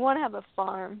want to have a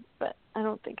farm, but I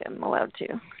don't think I'm allowed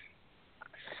to.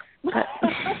 But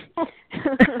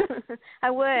I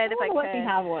would if I could. Let me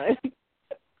have one.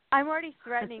 I'm already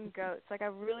threatening goats. I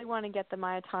really want to get the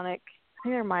myotonic. I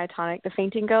think they're myotonic, the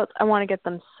fainting goats. I want to get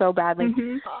them so badly.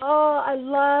 Mm-hmm. Oh, I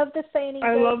love the fainting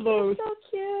goats. I love those. They're so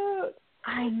cute.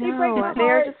 I know. They break my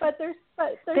heart, but they're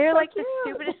they're so the cute.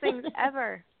 stupidest things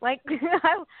ever. I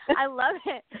love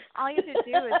it. All you have to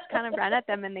do is kind of run at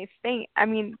them and they faint.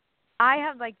 I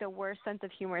have the worst sense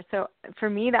of humor, so for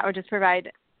me that would just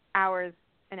provide hours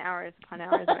and hours upon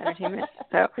hours of entertainment.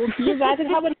 So can you imagine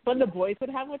how much fun the boys would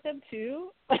have with them too?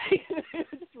 It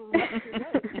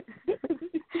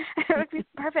would be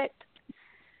perfect.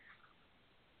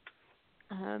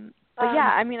 But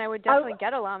yeah, I would definitely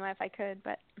get a llama if I could,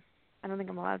 but I don't think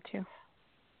I'm allowed to.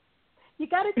 You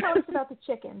got to tell us about the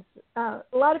chickens. A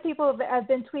lot of people have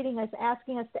been tweeting us,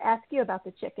 asking us to ask you about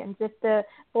the chickens, if the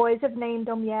boys have named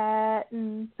them yet.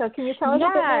 And so can you tell us a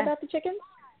bit more about the chickens?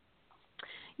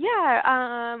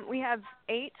 Yeah, we have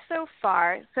 8 so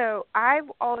far. So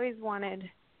I've always wanted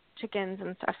chickens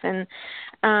and stuff, and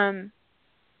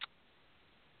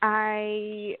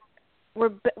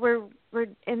we're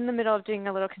in the middle of doing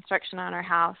a little construction on our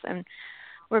house, and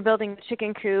we're building the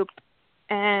chicken coop,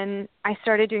 and I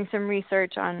started doing some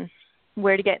research on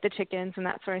where to get the chickens and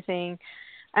that sort of thing.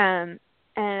 And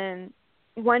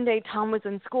one day Tom was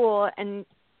in school, and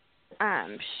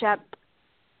Shep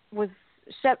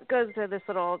goes to this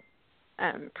little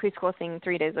preschool thing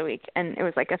 3 days a week, and it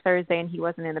was like a Thursday, and he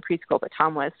wasn't in the preschool, but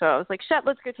Tom was. So I was like, Shep,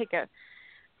 let's go take a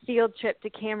field trip to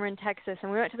Cameron, Texas.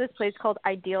 And we went to this place called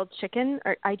Ideal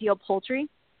Poultry.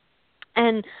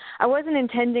 And I wasn't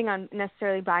intending on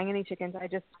necessarily buying any chickens.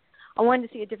 I wanted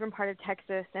to see a different part of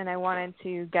Texas, and I wanted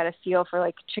to get a feel for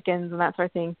like chickens and that sort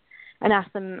of thing, and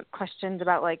ask them questions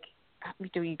about like,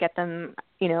 do you get them,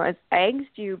 as eggs?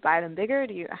 Do you buy them bigger?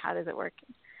 How does it work?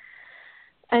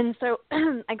 And so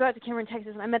I go out to Cameron,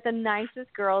 Texas, and I met the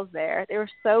nicest girls there. They were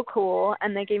so cool,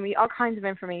 and they gave me all kinds of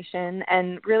information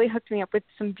and really hooked me up with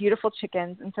some beautiful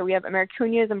chickens. And so we have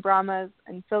Americunias and Brahmas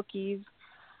and Silkies,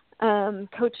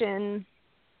 Cochin,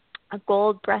 a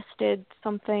gold-breasted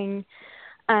something,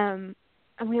 and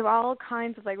we have all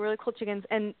kinds of like really cool chickens.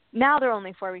 And now they're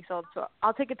only 4 weeks old, so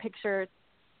I'll take a picture,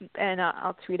 and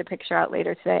I'll tweet a picture out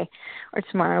later today or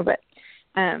tomorrow. But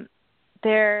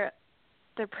they're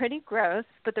pretty gross,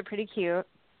 but they're pretty cute,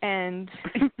 and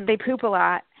they poop a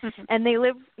lot. And they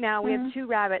live now. We have 2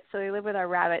 rabbits, so they live with our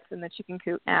rabbits in the chicken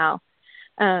coop now.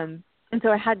 And so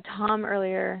I had Tom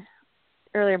earlier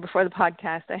before the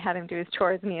podcast. I had him do his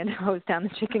chores, and he had to hose down the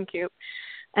chicken coop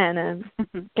and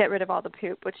get rid of all the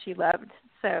poop, which he loved.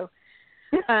 So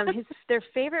their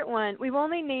favorite one, we've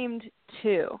only named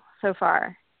 2 so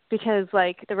far, because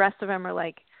like the rest of them are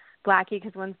like Blackie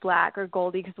because one's black, or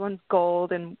Goldie because one's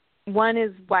gold, and one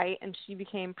is white, and she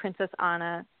became Princess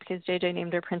Anna because JJ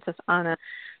named her Princess Anna.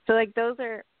 So like those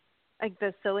are like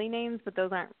the silly names, but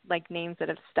those aren't like names that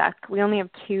have stuck. We only have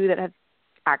 2 that have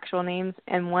actual names,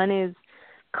 and one is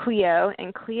Cleo,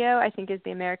 and Cleo I think is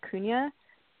the Americunia,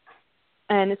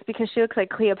 and it's because she looks like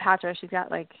Cleopatra. She's got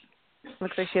like,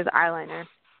 looks like she has eyeliner.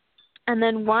 And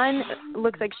then one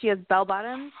looks like she has bell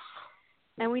bottoms,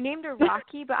 and we named her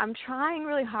Rocky, but I'm trying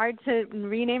really hard to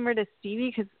rename her to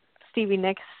Stevie because Stevie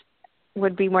Nicks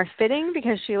would be more fitting,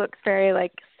 because she looks very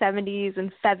like 70s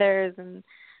and feathers and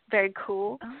very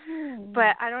cool. Oh.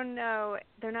 But I don't know,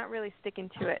 they're not really sticking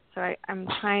to it, so I'm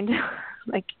trying to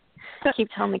like keep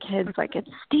telling the kids like, it's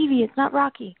Stevie, it's not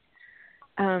Rocky.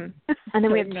 And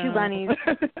then we have 2 bunnies,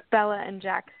 Bella and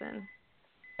Jackson.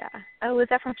 Yeah. Oh, is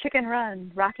that from Chicken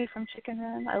Run? Rocky from Chicken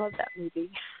Run? I love that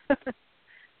movie.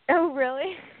 Oh,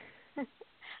 really? I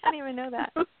didn't even know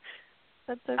that.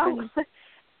 That's so funny.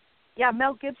 Yeah,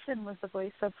 Mel Gibson was the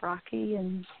voice of Rocky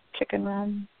and Chicken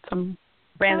Run. Some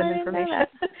random information.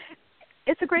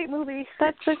 It's a great movie.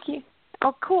 That's so cute.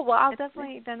 Oh, cool. Well, I'll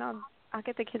definitely, then I'll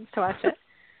get the kids to watch it.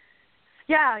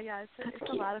 Yeah,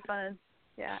 it's a lot of fun.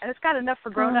 Yeah, and it's got enough for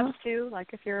grown-ups too. Like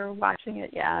if you're watching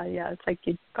it, it's like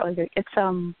you'd probably it's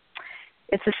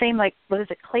the same, like, what is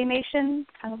it, claymation,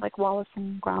 kind of like Wallace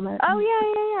and Gromit. Oh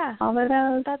yeah. All of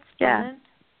those. That's fun.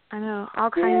 I know, all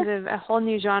kinds of, a whole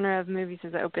new genre of movies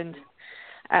has opened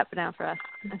up now for us.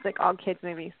 It's like all kids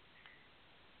movies.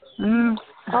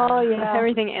 Oh yeah,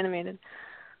 everything animated.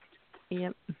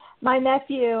 Yep. My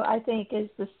nephew, I think, is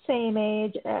the same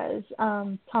age as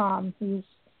Tom.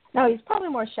 He's probably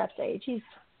more Shep's age. He's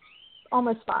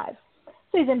almost 5,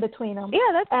 so he's in between them. Yeah,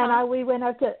 that's fine. And we went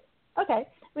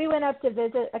up to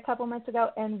visit a couple months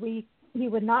ago, and he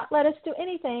would not let us do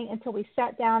anything until we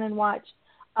sat down and watched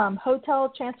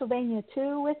Hotel Transylvania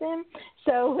 2 with him.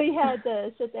 So we had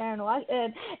to sit there and watch,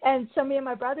 and so me and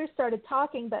my brother started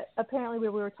talking, but apparently we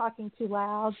were talking too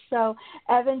loud. So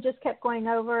Evan just kept going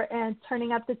over and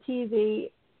turning up the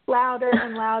TV louder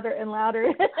and louder and louder,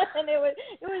 and it was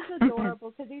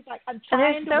adorable because he's like, I'm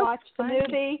trying to watch the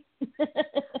movie.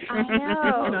 I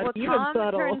know. Well,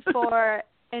 Tom turns 4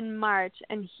 in March,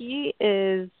 and he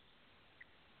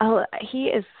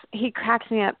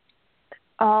cracks me up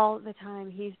all the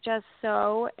time. He's just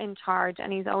so in charge,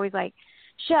 and he's always like,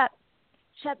 Shep,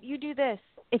 you do this.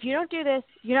 If you don't do this,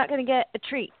 you're not going to get a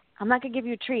treat. I'm not going to give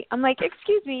you a treat. I'm like,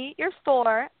 excuse me, you're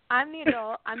 4. I'm the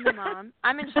adult. I'm the mom.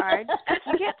 I'm in charge.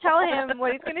 You can't tell him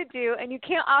what he's going to do, and you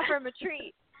can't offer him a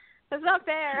treat. That's not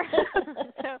fair.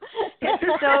 So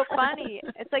it's so funny.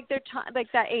 It's like they're like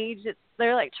that age.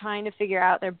 They're like trying to figure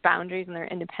out their boundaries and their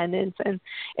independence, and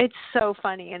it's so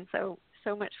funny and so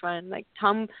much fun. Like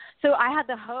Tom. So I had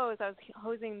the hose. I was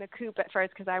hosing the coop at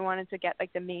first because I wanted to get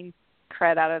like the main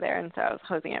crud out of there, and so I was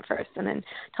hosing it first. And then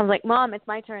Tom's like, Mom, it's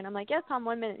my turn. I'm like, yes, Tom,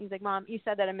 1 minute. And he's like, Mom, you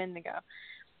said that a minute ago.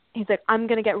 He's like, I'm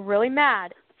going to get really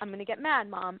mad. I'm going to get mad,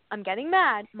 Mom. I'm getting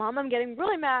mad. Mom, I'm getting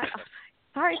really mad.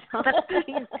 Sorry, Tom.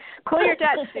 Cool your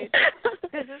jets, dude.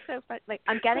 This is so funny. Like,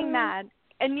 I'm getting mad,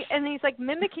 and he's like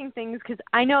mimicking things because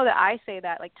I know that I say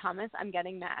that, like, Thomas, I'm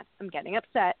getting mad, I'm getting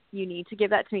upset, you need to give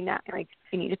that to me now, like,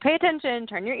 you need to pay attention,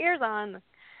 turn your ears on.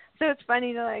 So it's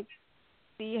funny to, like,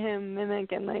 see him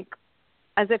mimic and, like,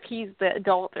 as if he's the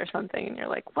adult or something, and you're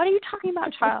like, what are you talking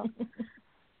about, child?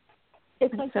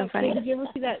 It's like so that funny. kid. Did you ever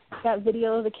see that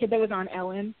video of the kid that was on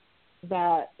Ellen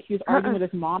that he was arguing with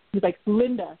his mom? He's like,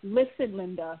 Linda, listen,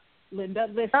 Linda, listen.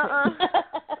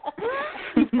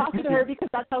 He's talking to her because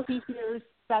that's how he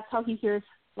hears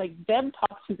like them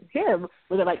talk to him,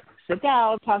 where they're like, sit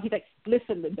down, talk. He's like,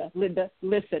 listen, Linda,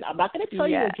 listen. I'm not going to tell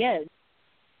you again.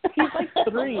 He's like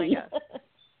 3. Oh,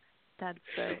 that's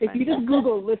so funny. If you just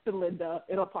Google "listen, Linda,"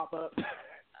 it'll pop up.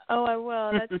 Oh, I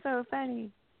will. That's so funny.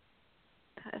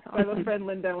 That is awesome. I have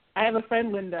a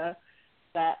friend, Linda,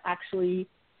 that actually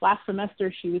last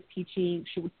semester she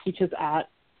teaches at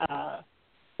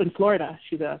in Florida.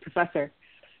 She's a professor,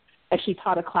 and she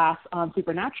taught a class on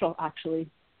supernatural, actually.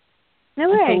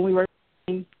 No way. So when we were,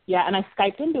 and I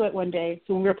Skyped into it one day.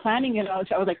 So when we were planning it, I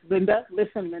was like, Linda,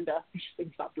 listen, Linda. She's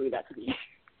like, stop doing that to me.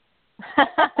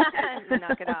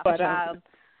 Knock it off, child.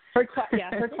 Her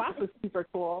class was super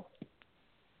cool.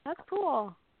 That's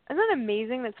cool. Isn't it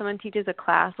amazing that someone teaches a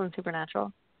class on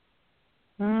supernatural?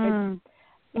 Right,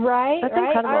 That's right.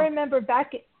 incredible. I remember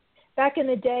back in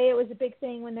the day, it was a big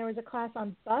thing when there was a class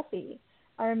on Buffy.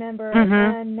 I remember,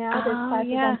 and now there's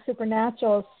classes on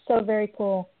supernatural. It's so very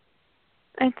cool.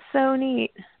 It's so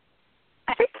neat.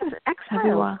 I think there's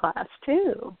X-Files class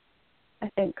too. I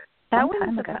think that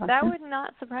would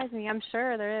not surprise me. I'm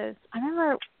sure there is.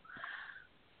 I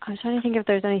was trying to think if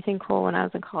there's anything cool when I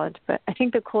was in college, but I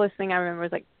think the coolest thing I remember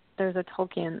was like there's a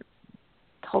Tolkien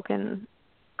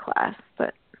class,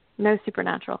 but no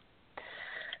supernatural.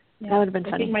 That would have been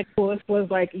funny. I think my coolest was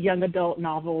like young adult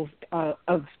novels of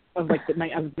like of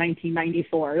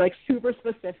 1994, like super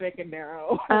specific and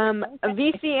narrow.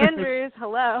 V.C. Andrews,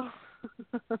 hello.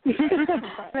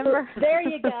 Remember? There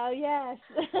you go. Yes,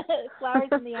 Flowers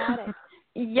in the Attic.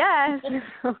 Yes.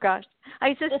 Oh gosh, I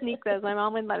used to sneak those. My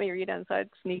mom wouldn't let me read them, so I'd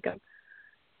sneak them.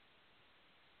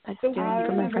 I'd steal them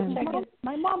from my friends.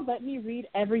 My mom let me read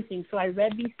everything, so I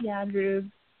read V.C. Andrews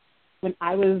when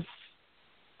I was.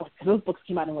 Because those books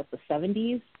came out in the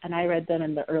 70s, and I read them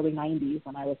in the early 90s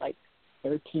when I was like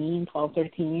 12,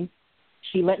 13.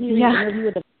 She let me read Interview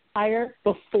with the Vampire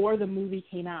before the movie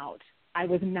came out. I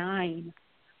was 9.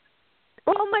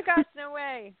 Oh my gosh, no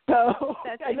way. So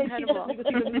that's incredible.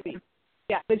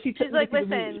 She's like,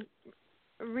 listen,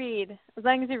 read, as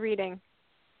long as you're reading.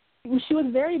 She was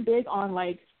very big on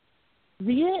like,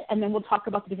 read it, and then we'll talk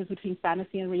about the difference between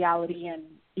fantasy and reality and,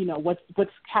 you know, what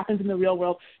happens in the real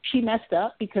world. She messed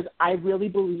up because I really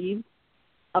believed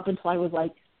up until I was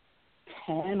like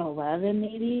 10, 11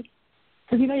 maybe.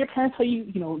 Because, you know, your parents tell you,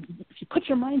 you know, if you put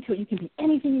your mind to it, you can be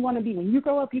anything you want to be. When you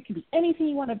grow up, you can be anything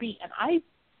you want to be. And I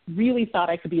really thought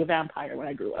I could be a vampire when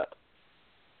I grew up.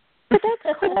 But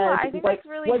that's cool. I think that's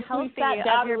really healthy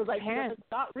of your like, parents.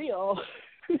 It's not real.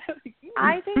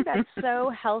 I think that's so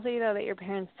healthy, though, that your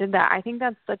parents did that. I think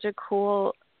that's such a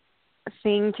cool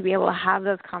thing to be able to have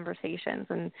those conversations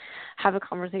and have a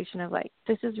conversation of, like,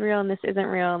 this is real and this isn't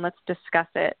real and let's discuss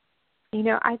it. You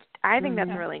know, I think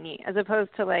that's really neat, as opposed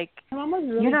to, like,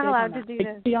 really you're not allowed to do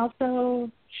this. She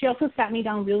also sat me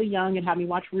down really young and had me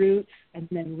watch Roots and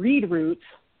then read Roots.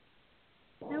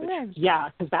 No way. Yeah,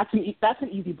 because that's an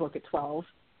easy book at 12.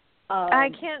 I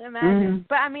can't imagine.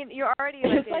 But, I mean, you're already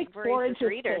like a voracious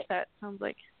reader, so it sounds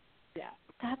like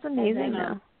that's amazing,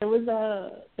 though.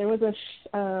 There was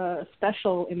a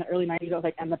special in the early 90s that was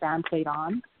like, and the band played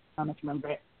on. I don't know if you remember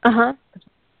it.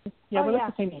 Yeah, we're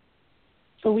the same age.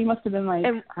 So we must have been like,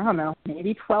 I don't know,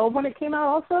 maybe 12 when it came out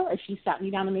also. And she sat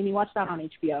me down and made me watch that on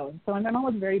HBO. And so my mom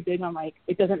was very big on, like,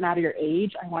 it doesn't matter your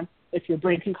age. If your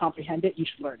brain can comprehend it, you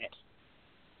should learn it.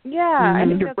 Yeah.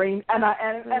 And your brain, and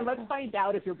let's find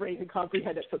out if your brain can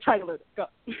comprehend it. So try to learn it. Go.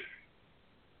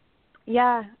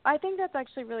 Yeah, I think that's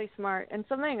actually really smart and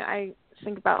something I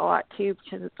think about a lot too,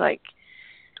 because it's like,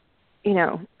 you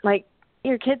know, like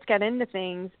your kids get into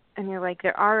things and you're like,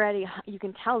 they're already, you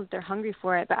can tell that they're hungry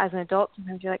for it, but as an adult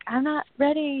sometimes you're like, I'm not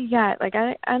ready yet. Like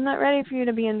I'm not ready for you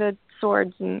to be into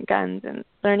swords and guns and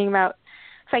learning about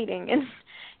fighting, and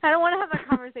I don't want to have that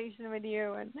conversation with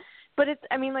you. But it's,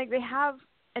 I mean, like they have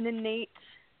an innate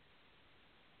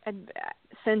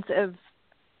sense of,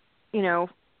 you know,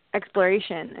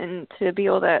 exploration, and to be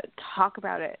able to talk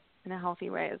about it in a healthy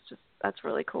way is just, that's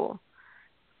really cool.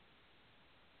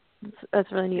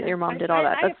 That's really neat. Your mom did all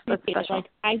that. That's special. Like,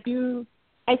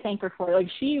 I thank her for it. Like,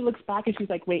 she looks back and she's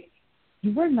like, wait,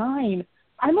 you were 9.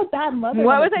 I'm a bad mother.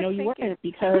 What was like, I no, thinking? you weren't,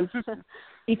 because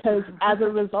because as a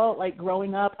result, like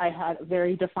growing up, I had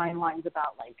very defined lines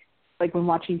about like when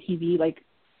watching TV, like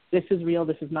this is real,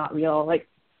 this is not real. Like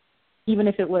even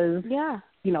if it was,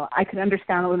 you know, I could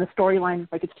understand when the storyline,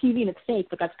 like it's TV and it's fake,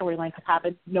 but that storyline could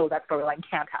happen. No, that storyline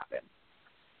can't happen.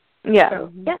 Yeah.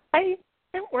 So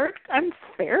it worked. I'm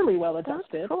fairly well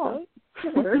adjusted. Cool. So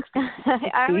it works.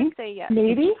 I would say yes.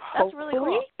 Maybe. That's really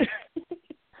cool.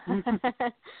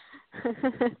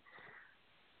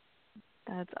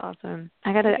 That's awesome.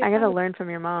 I gotta learn from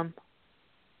your mom.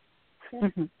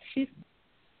 Mm-hmm. She's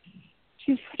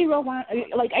pretty well.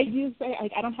 Like I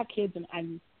don't have kids, and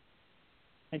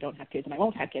I don't have kids, and I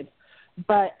won't have kids.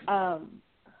 But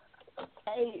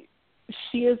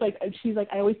she's like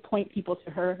I always point people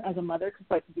to her as a mother, because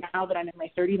like now that I'm in my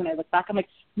 30s and I look back, I'm like,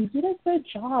 you did a good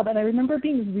job. And I remember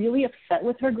being really upset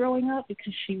with her growing up,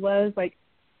 because she was like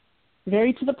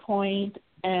very to the point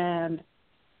and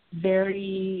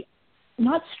very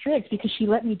not strict, because she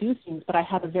let me do things, but I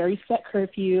had a very set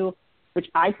curfew, which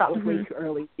I thought was way too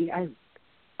early. I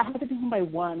had to be home by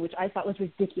 1, which I thought was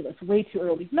ridiculous, way too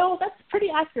early. No, that's pretty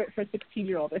accurate for a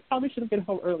 16-year-old. I probably should have been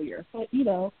home earlier. But, you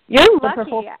know. You're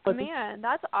lucky. Man,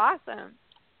 that's awesome.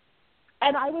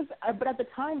 And I was, but at the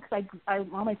time, because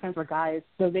all my friends were guys,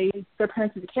 so their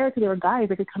parents didn't care because they were guys.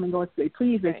 They could come and go as they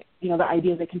please. Right. You know, the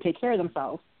idea they can take care of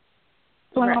themselves.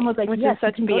 So my mom was like, yes,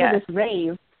 you can go to this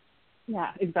rave.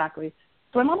 Yeah, exactly.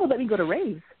 So my mom would let me go to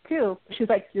raves, too. She was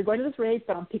like, you're going to this rave,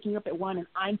 but I'm picking you up at 1, and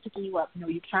I'm picking you up. You know,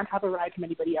 you can't have a ride from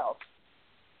anybody else.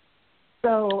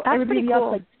 So that's everybody pretty else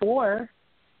cool. like 4,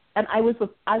 and I was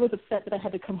upset that I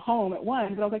had to come home at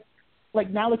 1. But I was like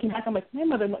now looking back, I'm like, my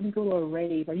mother let me go to a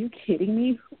rave. Are you kidding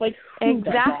me? Like, who does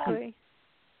that? Exactly.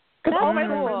 Because all my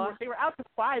friends, they were out to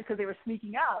 5 because they were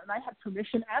sneaking out, and I had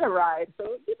permission and a ride.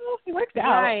 So, you know, it worked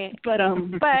out. Right. But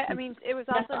I mean, it was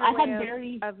also a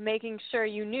way of making sure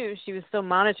you knew she was still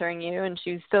monitoring you, and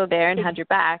she was still there and had your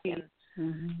back. And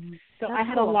so I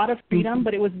had a lot of freedom,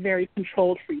 but it was very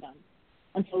controlled freedom.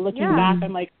 And so looking back,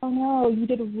 I'm like, oh, no, you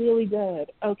did really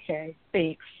good. Okay,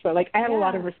 thanks. So, like, I had a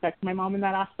lot of respect for my mom in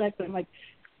that aspect. But I'm like,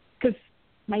 because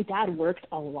my dad worked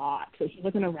a lot, so he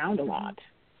wasn't around a lot.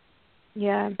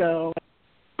 Yeah. So,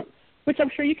 which I'm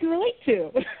sure you can relate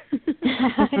to.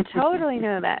 I totally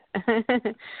know that.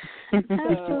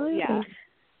 Absolutely. Yeah.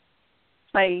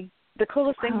 The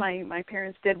coolest thing my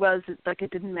parents did was, like,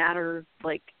 it didn't matter,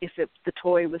 like, if the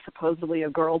toy was supposedly a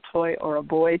girl toy or a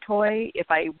boy toy. If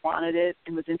I wanted it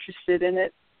and was interested in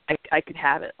it, I could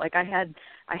have it. Like, I had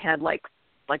like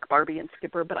Barbie and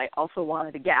Skipper, but I also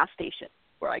wanted a gas station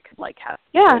where I could, like, have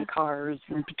cars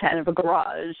and pretend of a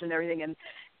garage and everything.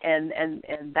 And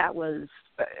that was,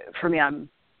 for me,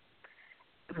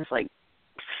 it was like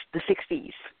the 60s,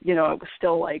 you know, it was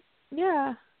still like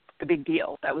a big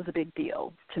deal. That was a big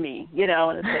deal to me, you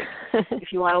know, and it's like,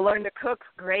 if you want to learn to cook,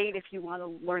 great. If you want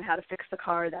to learn how to fix the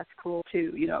car, that's cool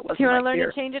too. You know, it wasn't if you want like, to learn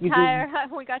to change a tire,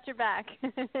 we got your back.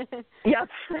 Yep.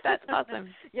 That's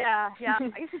awesome. Yeah.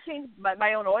 I used to change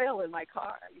my own oil in my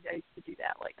car. I used to do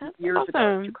that like that's years awesome.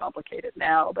 ago. It's too complicated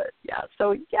now, but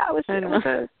so that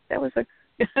was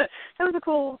a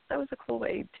cool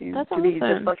way to That's to awesome. be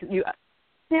just like you.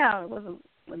 Yeah, it wasn't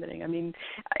limiting. I mean,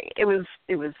 it was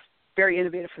very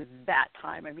innovative for that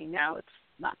time. I mean, now it's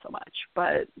not so much,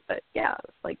 but yeah,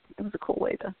 it was a cool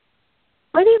way to.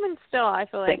 But even still, I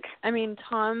feel like, I mean,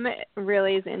 Tom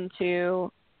really is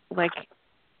into, like,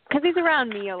 because he's around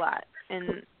me a lot,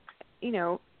 and, you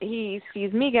know, he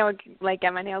sees me go, like,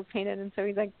 get my nails painted, and so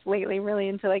he's, like, lately really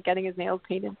into, like, getting his nails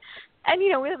painted. And,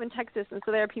 you know, we live in Texas, and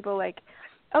so there are people like,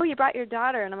 oh, you brought your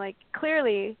daughter, and I'm like,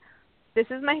 clearly, this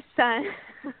is my son.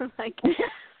 Like,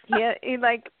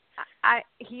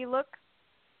 he looks,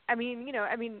 I mean, you know,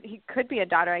 he could be a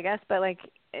daughter, I guess, but, like,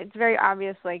 it's very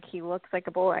obvious, like, he looks like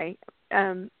a boy.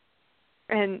 And,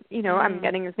 you know, I'm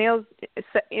getting his nails,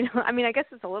 you know, I mean, I guess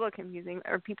it's a little confusing,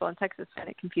 or people in Texas find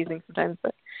it confusing sometimes,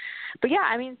 but yeah,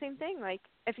 I mean, same thing, like,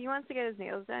 if he wants to get his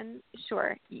nails done,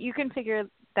 sure, you can figure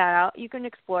that out, you can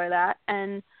explore that,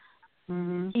 and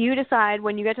you decide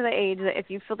when you get to the age that if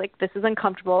you feel like this is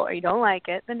uncomfortable or you don't like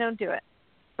it, then don't do it.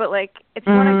 But, like, if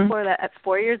you want to explore that at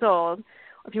 4 years old, or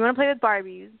if you want to play with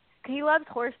Barbies, because he loves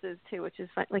horses, too, which is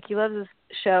fun. Like, he loves this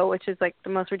show, which is, like, the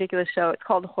most ridiculous show. It's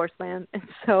called Horseland. It's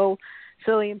so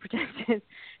silly and protected.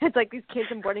 It's, like, these kids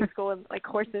in boarding school with, like,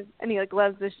 horses, and he, like,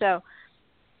 loves this show.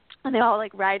 And they all,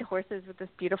 like, ride horses with this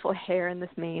beautiful hair and this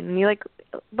mane, and he, like,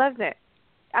 loves it.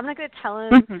 I'm not going to tell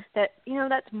him that, you know,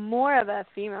 that's more of a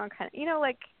female kind of, you know,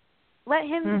 like, let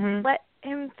him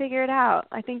figure it out.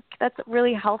 I think that's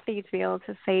really healthy to be able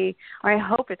to say, or I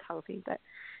hope it's healthy, but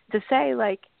to say,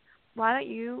 like, why don't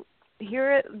you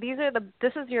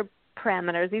this is your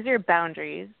parameters. These are your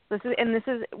boundaries. This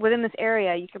is within this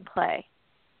area you can play,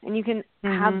 and you can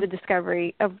have the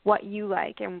discovery of what you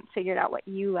like and figure out what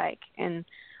you like. And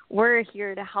we're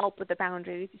here to help with the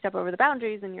boundaries. If you step over the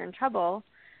boundaries and you're in trouble,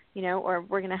 or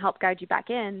we're going to help guide you back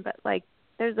in. But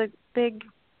there's a big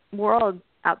world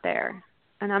out there,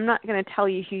 and I'm not going to tell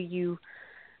you who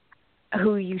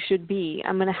you should be.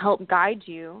 I'm going to help guide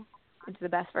you into the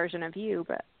best version of you,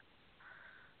 but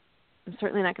I'm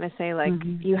certainly not going to say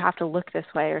you have to look this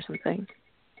way or something.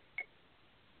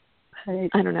 I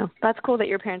don't know. That's cool that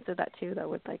your parents did that too, though,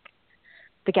 with the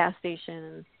gas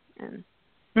station and.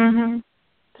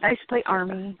 I used to play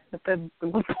Army with the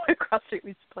little boy across the street. We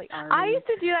used to play Army. I used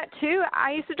to do that too.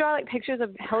 I used to draw pictures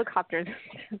of helicopters.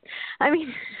 I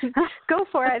mean, go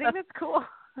for it. I think that's cool.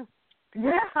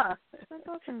 Yeah, that's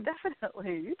awesome.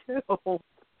 Definitely. You too.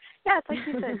 Yeah, it's like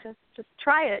you said. Just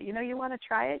try it. You want to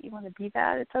try it. You want to be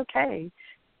that. It's okay.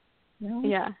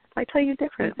 Yeah. I tell you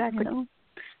different. Exactly.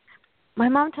 My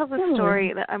mom tells a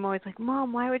story that I'm always like,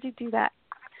 Mom, why would you do that?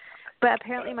 But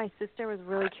apparently my sister was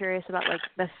really curious about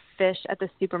the fish at the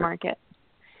supermarket,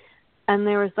 and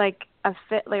there was an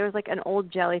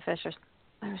old jellyfish or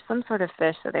there was some sort of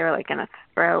fish that they were gonna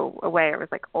throw away. It was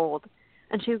old,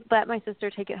 and she let my sister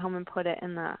take it home and put it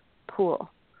in the pool,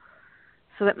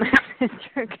 so that my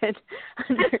sister could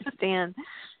understand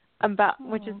about,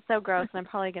 which is so gross, and I'm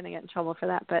probably gonna get in trouble for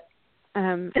that. But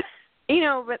but.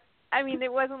 I mean,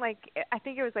 it wasn't I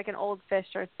think it was an old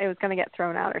fish, or it was going to get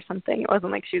thrown out or something. It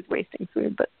wasn't she was wasting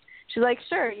food, but she's like,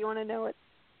 sure, you want to know what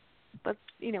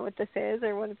this is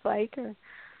or what it's like, or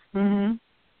I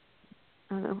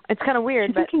don't know. It's kind of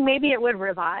weird, but thinking maybe it would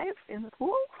revive in the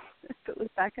pool if it was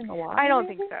back in the water. I don't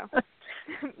think so.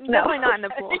 Definitely not in the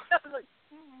pool.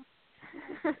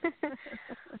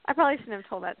 I probably shouldn't have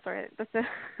told that story.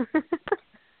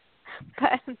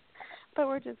 But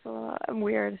we're just a little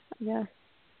weird, I guess.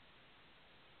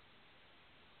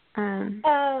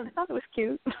 I thought it was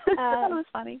cute. I thought it was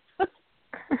funny.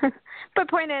 But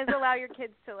point is, allow your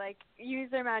kids to use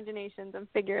their imaginations and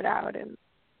figure it out, and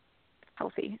it's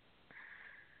healthy.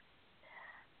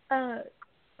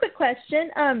 Quick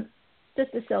question,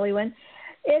 just a silly one.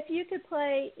 If you could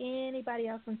play anybody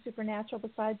else on Supernatural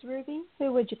besides Ruby,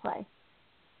 who would you play?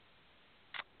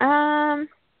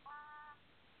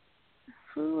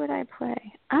 Who would I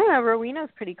play? I don't know. Rowena's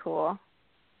pretty cool.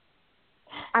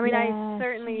 I mean, I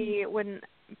certainly wouldn't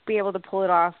be able to pull it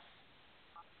off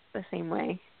the same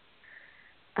way.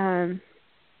 But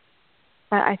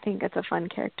I think it's a fun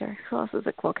character. Who else is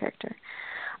a cool character?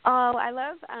 Oh, I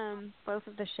love both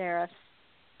of the sheriffs.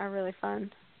 Are really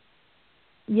fun.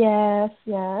 Yes.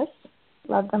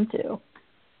 Love them too.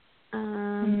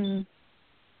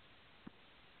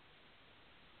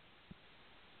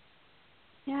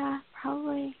 Yeah,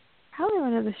 probably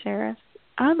one of the sheriffs.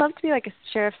 I would love to be a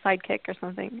sheriff sidekick or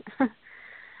something.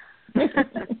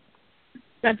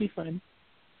 That'd be fun.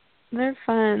 They're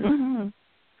fun.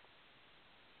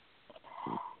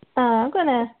 I'm going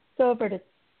to go over to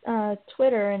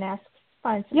Twitter and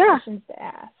find some questions to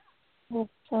ask. Well,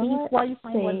 while you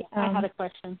find one, I had a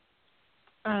question.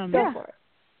 Go for it.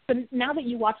 So now that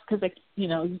you watch, because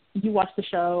you watch the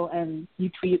show and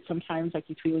you tweet sometimes,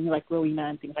 you tweet when you like Rowena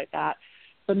and things like that.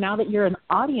 So now that you're an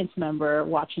audience member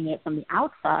watching it from the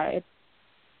outside,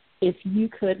 if you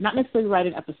could, not necessarily write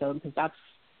an episode, because that's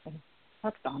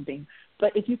daunting,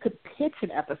 but if you could pitch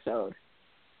an episode,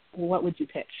 what would you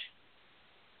pitch?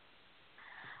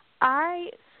 I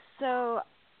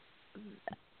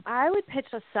would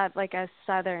pitch a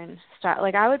southern style.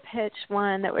 I would pitch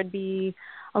one that would be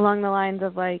along the lines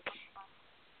of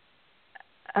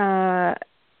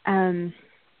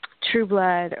True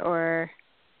Blood, or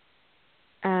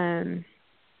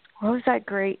what was that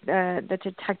great the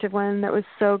detective one that was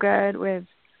so good with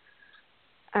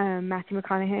Matthew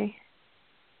McConaughey?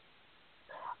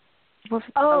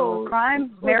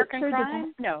 Crime, American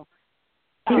Crime? No.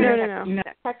 No.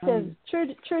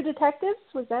 True Detectives,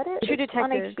 was that it? True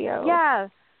Detectives. On HBO.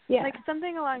 Yeah.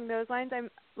 Something along those lines. I'm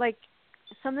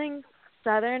something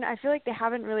southern. I feel they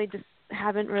haven't really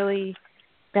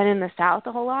been in the South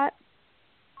a whole lot.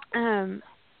 I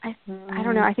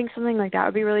don't know. I think something like that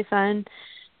would be really fun,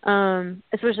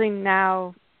 especially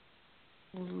now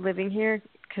living here,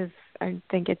 because I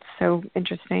think it's so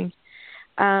interesting.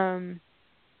 Something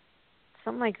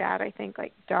like that. I think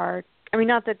dark. I mean,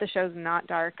 not that the show's not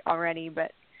dark already,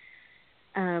 but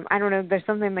I don't know. There's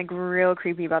something real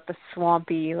creepy about the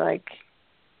swampy bayous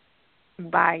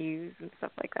and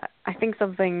stuff like that. I think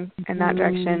something in that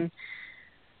direction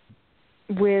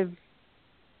with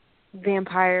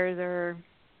vampires, or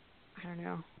I don't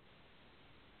know,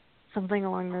 something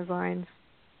along those lines.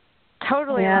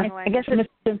 Totally Yeah. wrong one. I guess it's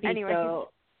Mississippi, Anyway. so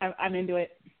I'm into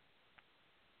it.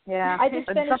 Yeah. I just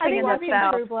finished watching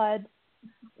True Blood.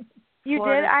 You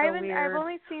Florida's did? so weird. I've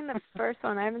only seen the first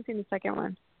one. I haven't seen the second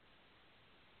one.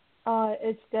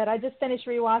 It's good. I just finished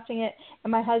rewatching it,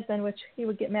 and my husband, which he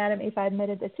would get mad at me if I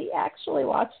admitted this, he actually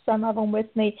watched some of them with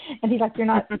me, and he's like, "You're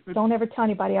not. Don't ever tell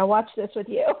anybody. I watched this with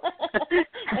you."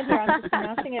 And here I'm just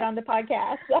announcing it on the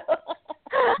podcast. So.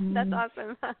 That's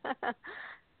awesome.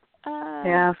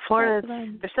 Yeah, Florida.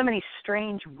 There's so many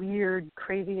strange, weird,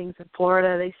 crazy things in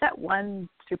Florida. They set one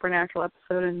supernatural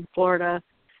episode in Florida,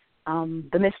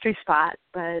 the Mystery Spot,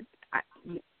 but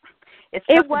it's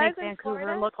tough to make Vancouver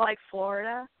Florida? look like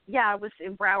Florida. Yeah, it was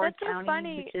in Broward That's so County,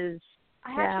 funny. which is.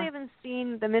 I actually haven't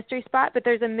seen the Mystery Spot, but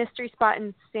there's a Mystery Spot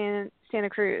in Santa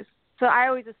Cruz. So I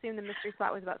always assumed the Mystery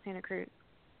Spot was about Santa Cruz.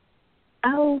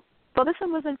 Oh, well, this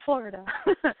one was in Florida.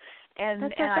 And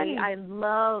That's so funny. I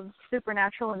love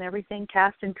Supernatural and everything,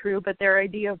 cast and crew, but their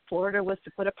idea of Florida was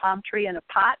to put a palm tree in a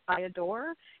pot by a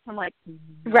door. I'm like,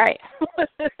 right.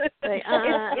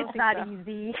 It's not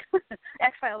easy.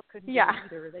 X-Files couldn't do it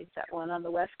either. They set one on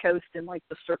the West Coast in like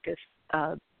the Circus,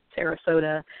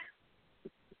 Sarasota,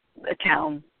 a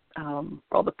town where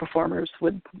all the performers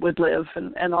would live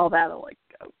and all that. I'm like,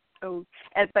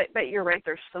 but you're right.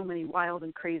 There's so many wild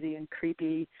and crazy and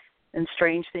creepy and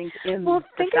strange things in the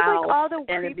think South. of like all the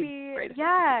and creepy,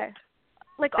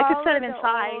 like they all could set them the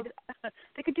inside. Old,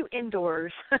 they could do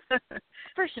indoors.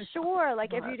 for sure.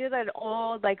 Like if you did that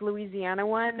old like Louisiana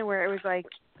one where it was like,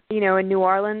 in New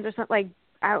Orleans or something, like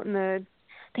out in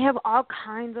they have all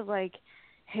kinds of like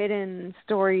hidden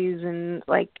stories and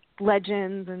like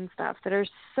legends and stuff that are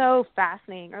so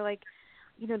fascinating. Or like,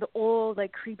 the old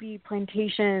like creepy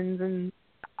plantations and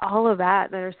all of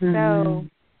that are so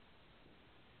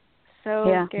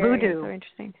scary. Voodoo. So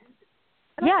interesting.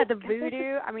 Yeah, the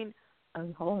voodoo. I mean, a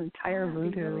whole entire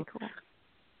voodoo. Really cool.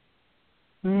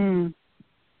 Mm.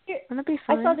 Wouldn't it be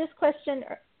fun? I saw this question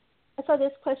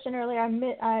earlier.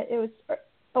 It was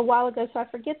a while ago, so I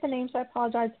forget the name. So I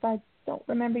apologize if I don't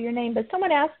remember your name. But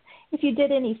someone asked if you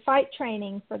did any fight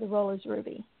training for the role as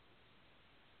Ruby.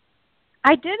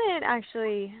 I didn't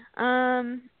actually.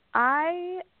 I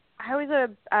was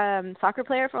a soccer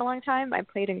player for a long time. I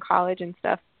played in college and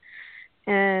stuff,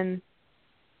 and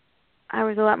I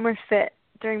was a lot more fit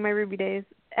during my Ruby days.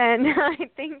 And I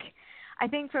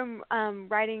think from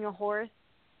riding a horse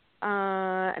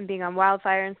and being on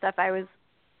Wildfire and stuff, I was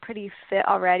pretty fit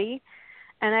already.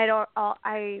 And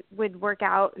I would work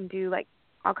out and do like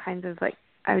all kinds of like,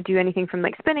 I would do anything from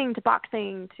like spinning to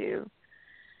boxing to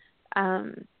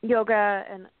yoga,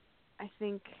 and I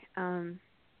think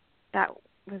that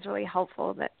was really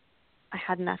helpful that I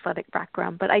had an athletic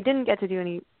background, but I didn't get to do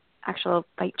any actual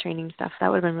fight training stuff. That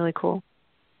would have been really cool.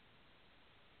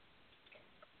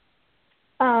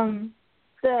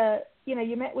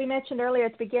 We mentioned earlier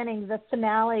at the beginning the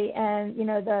finale and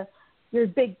your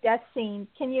big death scene.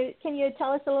 Can you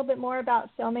tell us a little bit more about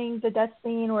filming the death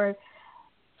scene where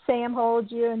Sam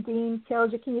holds you and Dean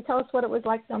kills you? Can you tell us what it was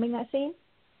like filming that scene?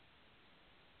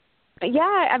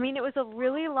 Yeah, I mean, it was a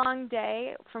really long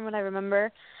day from what I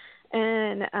remember,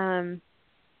 and I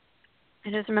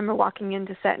just remember walking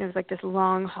into set, and it was like this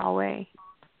long hallway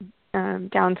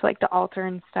down to like the altar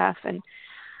and stuff, and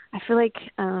I feel like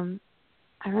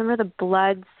I remember the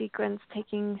blood sequence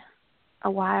taking a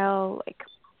while, like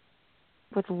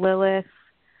with Lilith,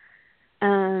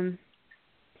 and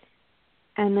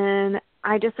then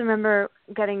I just remember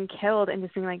getting killed and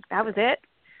just being like, that was it?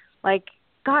 Like,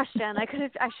 gosh, Jen, I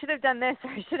should have done this,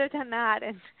 or I should have done that,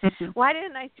 and why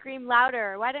didn't I scream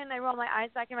louder? Why didn't I roll my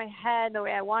eyes back in my head the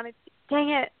way I wanted to? Dang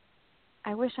it.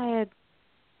 I wish I had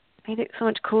made it so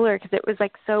much cooler, because it was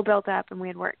like so built up and we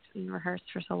had worked and rehearsed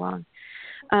for so long.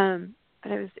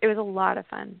 But it was a lot of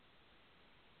fun.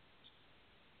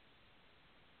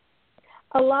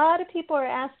 A lot of people are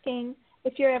asking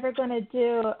if you're ever going to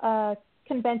do a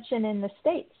convention in the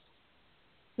States.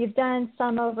 You've done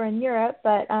some over in Europe,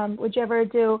 but would you ever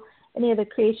do any of the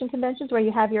creation conventions where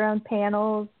you have your own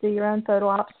panels, do your own photo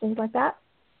ops, things like that?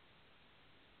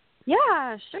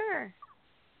 Yeah, sure.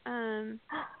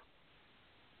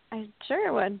 I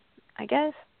sure would, I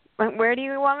guess. Where do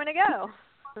you want me to go?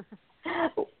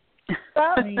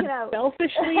 Well,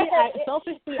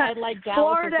 selfishly, I'd like Dallas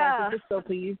Florida. or San Francisco,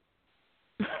 please.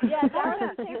 Yeah,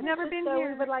 Dallas. You've never been so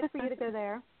here. We would like for you to go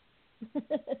there.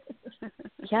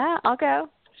 Yeah, I'll go.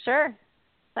 Sure.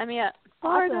 Sign me up.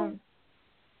 Awesome.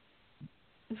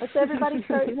 Let's everybody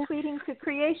start tweeting to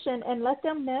creation and let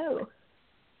them know.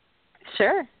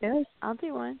 Sure. Yes. I'll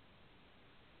do one.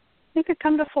 You could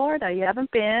come to Florida. You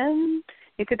haven't been.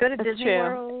 You could go to That's Disney true.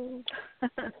 World.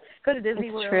 Go to Disney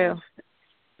It's World. true.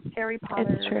 Harry Potter.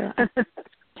 It's true.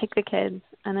 Take the kids.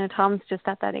 I know Tom's just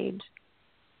at that age.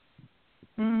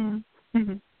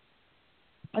 Mm-hmm.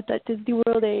 At that Disney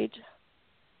World age.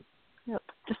 Yep.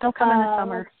 Just don't come in the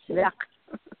summer. Yeah.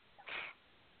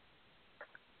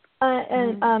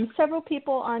 And several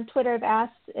people on Twitter have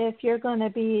asked if you're going to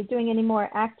be doing any more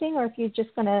acting or if you're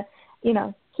just going to,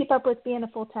 keep up with being a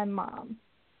full-time mom.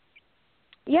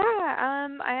 Yeah,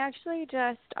 I actually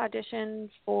just auditioned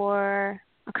for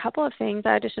a couple of things.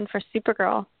 I auditioned for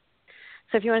Supergirl.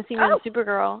 So if you want to see me on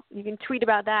Supergirl, you can tweet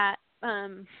about that.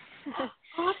 Awesome.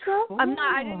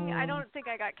 I don't think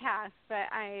I got cast,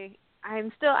 but I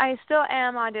still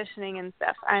am auditioning and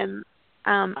stuff. I'm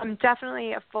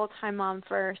definitely a full-time mom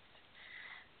first.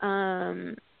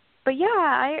 But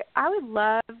yeah, I would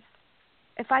love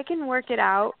if I can work it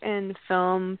out and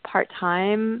film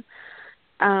part-time.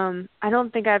 I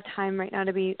don't think I have time right now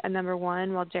to be a number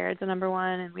one while Jared's a number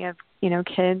one and we have,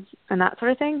 kids and that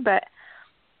sort of thing. But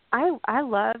I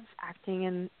love acting,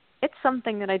 and it's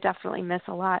something that I definitely miss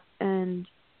a lot. And,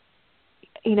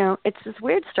 it's this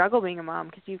weird struggle being a mom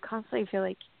because you constantly feel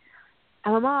like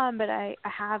I'm a mom, but I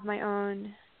have my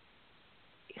own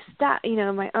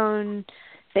my own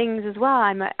things as well.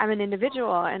 I'm an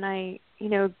individual, and I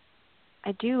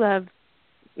do love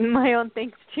my own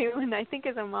things too. And I think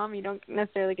as a mom, you don't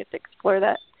necessarily get to explore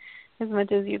that as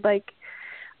much as you'd like.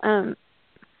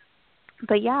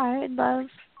 But yeah,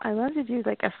 I love to do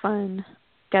like a fun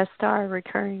guest star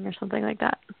recurring or something like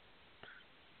that.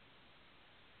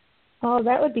 Oh,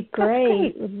 that would be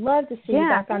great. Would love to see you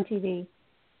back on TV.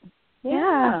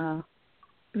 Yeah.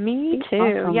 Me too.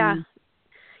 Awesome. Yeah.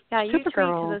 Yeah, you tweet to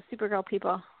Supergirl. those Supergirl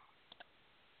people.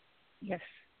 Yes.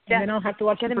 And then I'll have to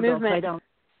watch Get a Supergirl, movement. so I don't.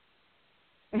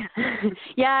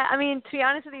 Yeah, I mean, to be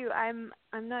honest with you, I'm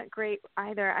not great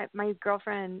either. My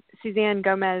girlfriend Suzanne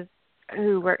Gomez,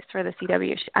 who works for the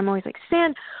CW, I'm always like,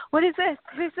 Suzanne, what is this?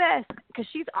 Who's this? Because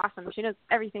she's awesome. She knows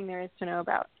everything there is to know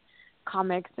about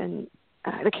comics and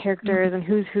the characters and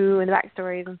who's who and the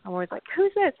backstories. And I'm always like,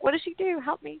 who's this? What does she do?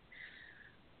 Help me.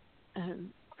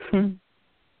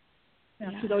 Yeah,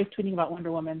 she's always tweeting about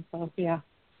Wonder Woman. So yeah.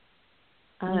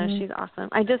 She's awesome.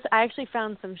 I actually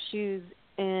found some shoes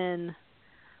when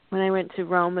I went to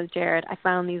Rome with Jared. I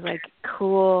found these like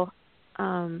cool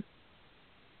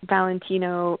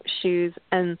Valentino shoes,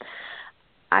 and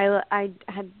I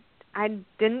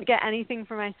didn't get anything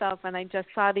for myself, and I just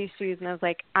saw these shoes, and I was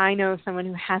like, I know someone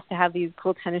who has to have these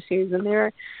cool tennis shoes, and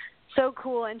they're so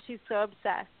cool, and she's so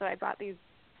obsessed. So I bought these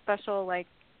special like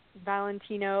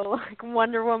Valentino like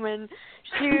Wonder Woman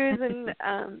shoes, and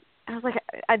I was like,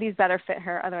 these better fit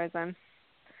her, otherwise I'm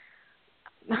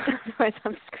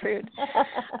screwed.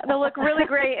 They'll look really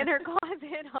great in her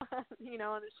closet,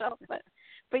 on the shelf.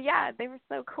 But yeah, they were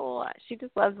so cool. She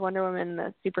just loves Wonder Woman,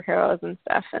 the superheroes and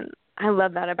stuff, and I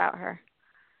love that about her.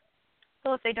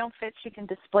 So if they don't fit, she can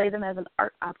display them as an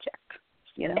art object.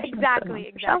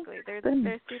 Exactly.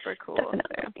 They're super cool.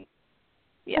 Definitely. So.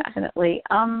 Yeah. Definitely.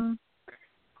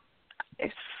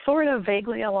 Sort of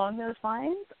vaguely along those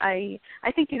lines, I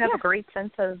think you have a great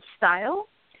sense of style,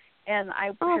 and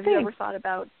have you ever thought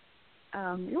about?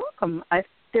 You're welcome. Have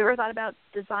you ever thought about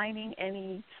designing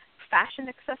any fashion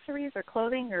accessories or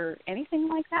clothing or anything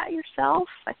like that yourself?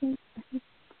 I think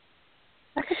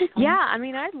that could be fun. Yeah, I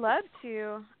mean, I'd love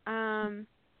to.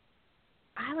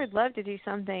 I would love to do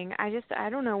something. I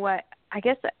don't know what. I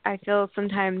guess I feel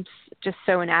sometimes just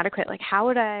so inadequate. Like, how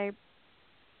would I?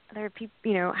 There are people,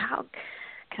 how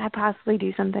could I possibly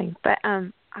do something? But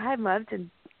I'd love to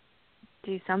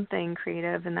do something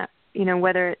creative, and that,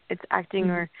 whether it's acting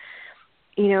or,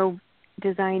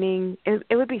 designing.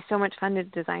 It would be so much fun to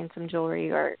design some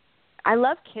jewelry, or I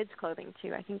love kids' clothing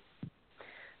too. I think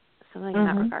something in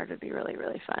that regard would be really,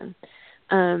 really fun.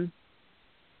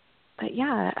 But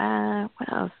yeah, what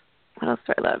else? What else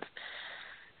do I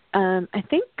love? I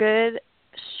think good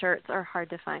shirts are hard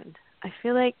to find. I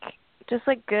feel like just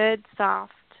like good,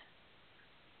 soft,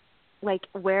 like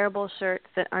wearable shirts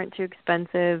that aren't too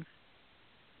expensive,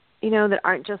 that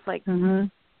aren't just like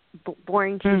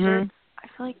boring T-shirts. I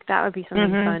feel like that would be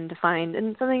something fun to find,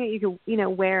 and something that you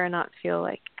could, wear and not feel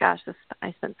like, gosh,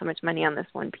 I spent so much money on this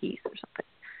one piece or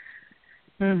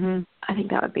something. I think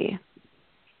that would be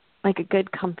like a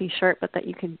good comfy shirt, but that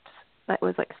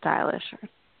was like stylish.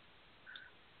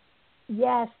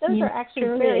 Yes, those are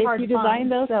actually very hard to find. If you design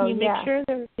those, so,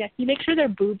 can you make sure they're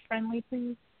boob friendly,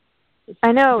 please?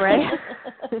 I know, right?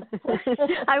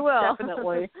 I will.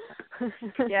 Definitely.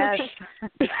 Yes.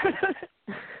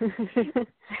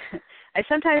 I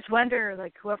sometimes wonder,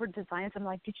 like, whoever designs them,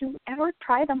 like, did you ever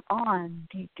try them on?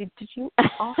 Did you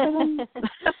offer them?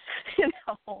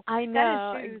 I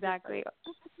know, exactly.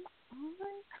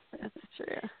 That's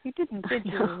true. You didn't, did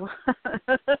you?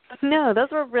 No, those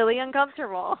were really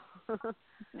uncomfortable.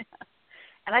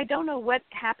 And I don't know what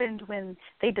happened when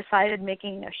they decided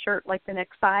making a shirt like the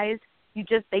next size.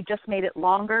 They just made it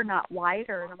longer, not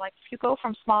wider. And I'm like, if you go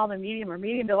from small to medium or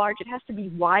medium to large, it has to be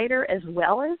wider as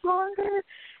well as longer.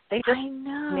 They just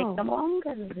make them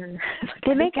longer.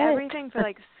 They make everything for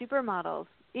like supermodels.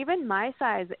 Even my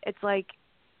size, it's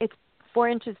 4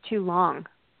 inches too long.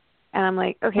 And I'm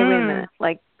like, okay, wait a minute.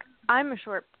 Like, I'm a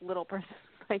short little person.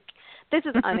 Like, this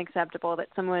is unacceptable that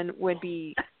someone would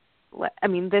be,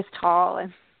 this tall,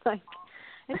 and like,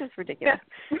 it's just ridiculous.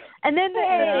 And then the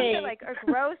things that like are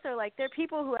gross are like, there are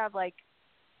people who have like,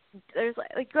 there's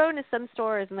like go into some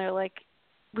stores and they're like,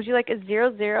 would you like a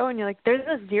 00? And you're like, there's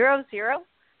a 00?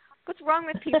 What's wrong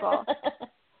with people?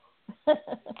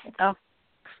 Oh,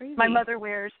 crazy. My mother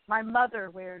wears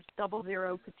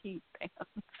 00 petite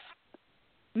pants.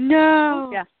 No.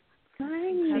 Yeah.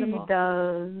 Incredible. She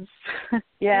does.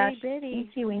 Yeah.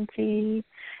 Bitty. Wincy.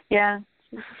 Yeah.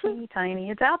 She's tiny.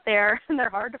 It's out there, and they're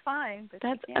hard to find. But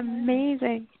that's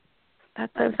amazing.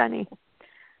 That's so funny.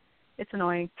 It's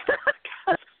annoying.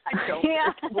 I don't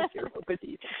wear 00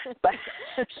 petite. But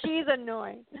she's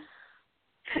annoying.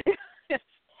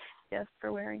 Yes,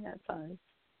 for wearing that size.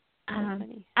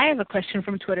 I have a question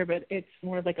from Twitter, but it's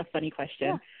more like a funny question.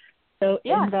 Yeah. So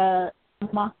in the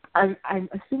I'm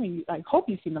assuming, I hope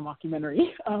you've seen the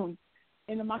mockumentary.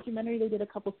 In the mockumentary they did a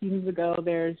couple seasons ago,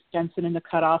 there's Jensen in the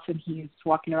cutoff, and he's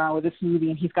walking around with a smoothie,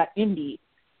 and he's got Indy.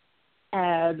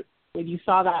 And when you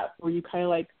saw that, were you kind of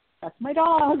like, that's my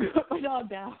dog, put my dog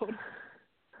down?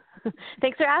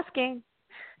 Thanks for asking.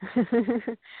 I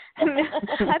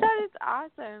thought it's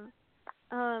awesome.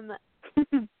 I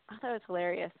thought it was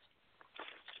hilarious.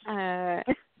 And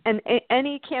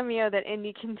any cameo that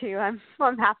Indy can do, I'm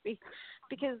happy,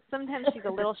 because sometimes she's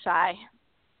a little shy.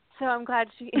 So I'm glad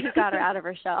he got her out of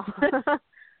her shell.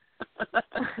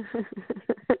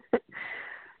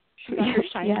 She got her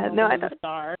shiny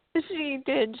star. She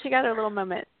did. She got her little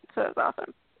moment. So it was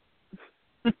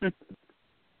awesome.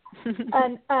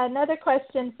 And another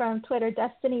question from Twitter,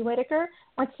 Destiny Whitaker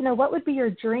wants to know, what would be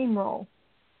your dream role?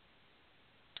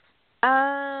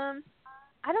 I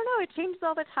don't know. It changes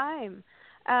all the time.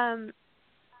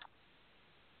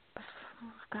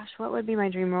 Gosh, what would be my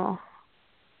dream role?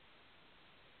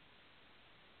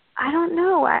 I don't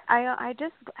know. I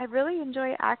really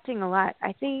enjoy acting a lot.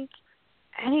 I think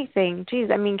anything.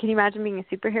 Geez, I mean, can you imagine being a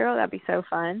superhero? That'd be so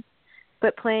fun.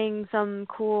 But playing some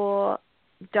cool,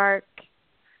 dark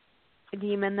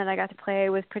demon that I got to play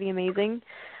was pretty amazing.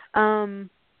 I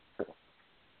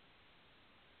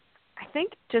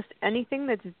think just anything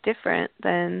that's different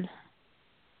than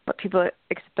what people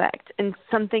expect and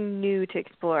something new to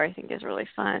explore, I think, is really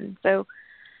fun. So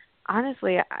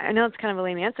honestly, I know it's kind of a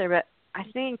lame answer, but I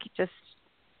think just,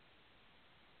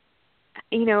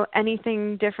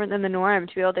 anything different than the norm,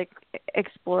 to be able to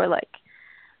explore, like,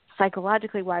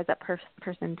 psychologically, why is that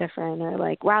person different? Or,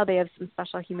 like, wow, they have some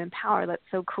special human power. That's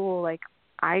so cool. Like,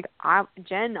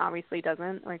 Jen obviously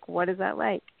doesn't. Like, what is that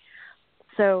like?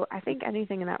 So I think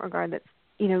anything in that regard that's,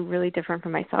 really different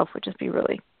from myself would just be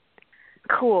really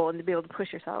cool, and to be able to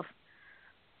push yourself.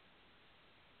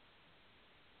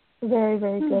 Very,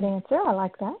 very good answer. I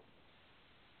like that.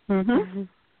 Mm-hmm.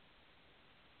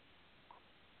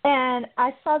 And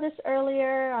I saw this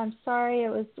earlier. I'm sorry.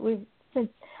 Since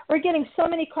we're getting so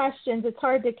many questions, it's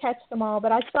hard to catch them all.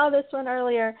 But I saw this one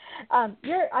earlier.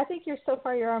 I think you're so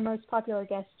far our most popular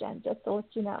guest, Jen. Just to let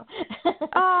you know.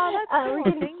 Oh, that's cool.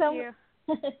 Thank you.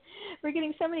 We're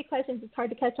getting so many questions, it's hard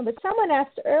to catch them. But someone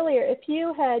asked earlier if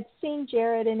you had seen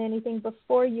Jared in anything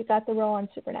before you got the role on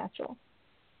Supernatural.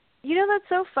 That's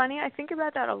so funny. I think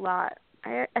about that a lot.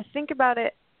 I think about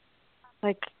it,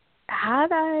 like,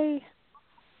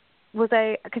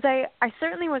 because I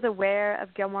certainly was aware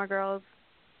of Gilmore Girls.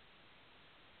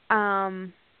 I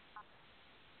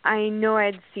know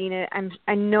I'd seen it.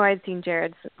 I know I'd seen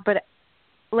Jared's, but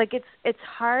like it's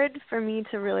hard for me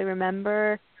to really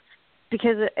remember,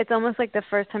 because it's almost like the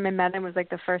first time I met him was like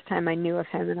the first time I knew of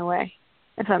him, in a way,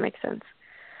 if that makes sense.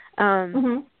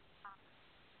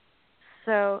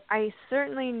 So I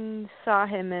certainly saw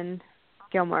him in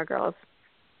Gilmore Girls,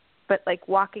 but like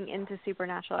walking into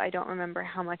Supernatural, I don't remember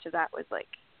how much of that was like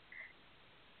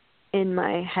in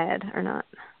my head or not.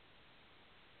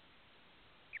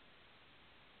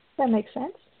 That makes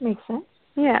sense.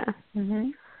 Yeah. Mm-hmm.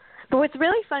 But what's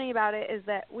really funny about it is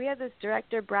that we had this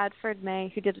director, Bradford May,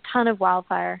 who did a ton of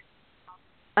Wildfire.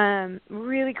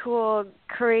 Really cool,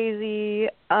 crazy,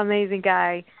 amazing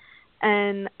guy.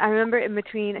 And I remember I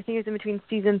think it was in between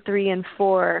season 3 and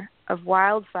 4 of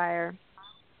Wildfire,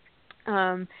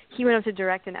 he went up to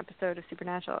direct an episode of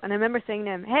Supernatural. And I remember saying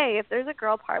to him, hey, if there's a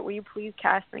girl part, will you please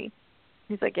cast me?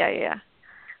 He's like, yeah.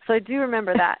 So I do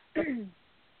remember that.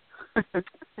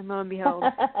 And lo and behold.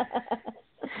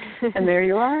 And there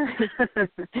you are.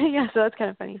 Yeah, so that's kind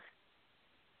of funny.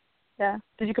 Yeah.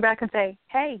 Did you go back and say,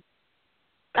 hey?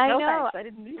 I no know. Thanks, I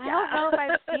didn't do that. I don't know if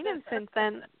I've seen him since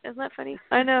then. Isn't that funny?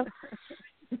 I know.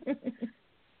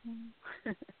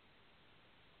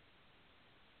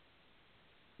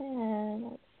 And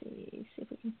let's see if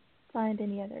we can find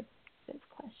any other good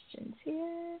questions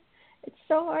here. It's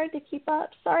so hard to keep up.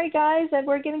 Sorry, guys,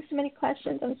 we're getting so many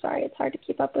questions. I'm sorry, it's hard to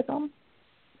keep up with them.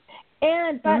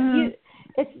 And but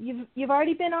you've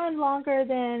already been on longer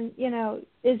than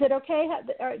Is it okay?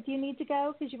 Or do you need to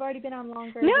go because you've already been on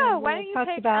longer? No. Than Why don't you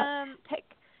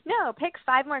pick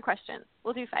 5 more questions?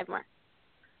 We'll do 5 more.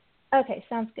 Okay,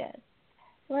 sounds good.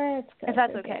 Let's go. If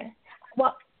that's okay.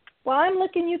 Well, while I'm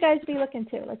looking, you guys be looking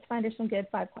too. Let's find her some good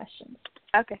 5 questions.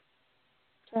 Okay.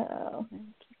 So.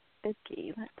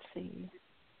 Okay, let's see.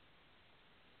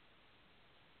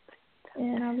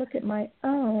 And I'll look at my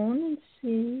own and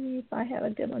see if I have a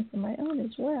good one for my own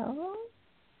as well.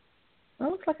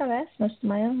 Well, looks like I've asked most of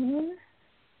my own.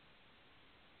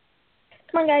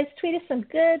 Come on, guys, tweet us some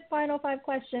good final 5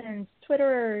 questions.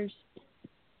 Twitterers.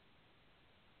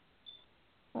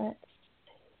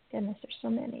 Goodness, there's so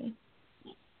many.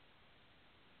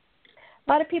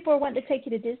 A lot of people are wanting to take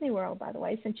you to Disney World, by the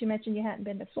way, since you mentioned you hadn't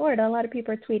been to Florida. A lot of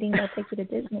people are tweeting they'll take you to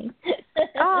Disney.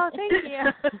 Oh, thank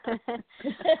you.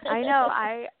 I know.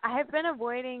 I have been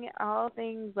avoiding all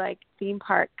things like theme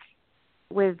park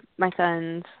with my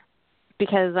sons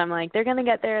because I'm like, they're going to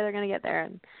get there,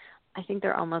 and I think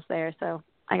they're almost there, so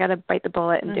I got to bite the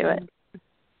bullet and do it.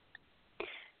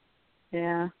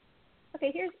 Yeah.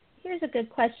 Okay, here's a good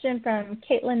question from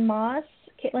Caitlin Moss,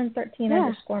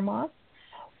 Caitlin13_Moss.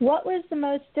 What was the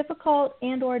most difficult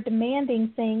and or demanding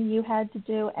thing you had to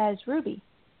do as Ruby?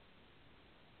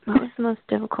 What was the most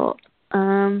difficult?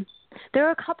 There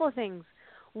were a couple of things.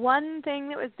 One thing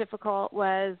that was difficult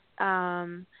was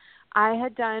I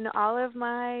had done all of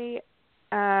my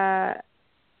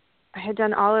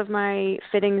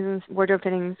fittings and wardrobe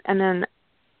fittings, and then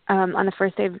on the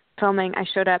first day of filming, I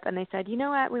showed up and they said, you know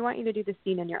what, we want you to do the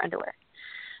scene in your underwear.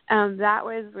 That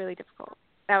was really difficult.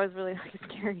 That was really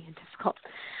scary and difficult.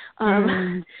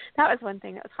 That was one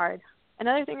thing that was hard.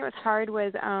 Another thing that was hard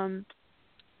was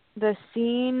the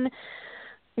scene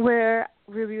where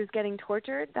Ruby was getting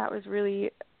tortured. That was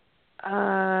really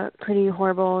pretty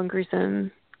horrible and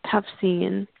gruesome, tough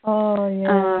scene. Oh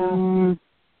yeah.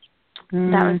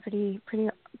 That was pretty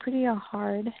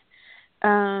hard.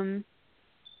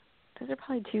 Those are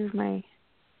probably 2 of my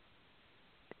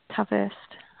toughest,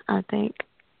 I think.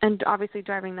 And obviously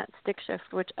driving that stick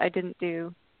shift, which I didn't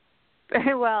do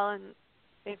very well, and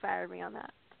they fired me on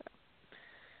that. So.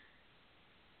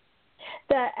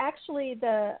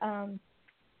 The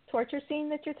torture scene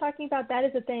that you're talking about, that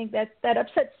is a thing that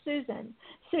upsets Susan.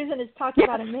 Susan has talked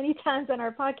about it many times on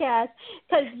our podcast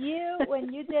because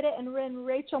when you did it and when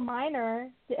Rachel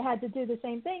Miner had to do the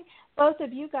same thing, both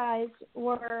of you guys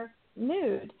were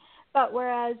nude. But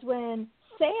whereas when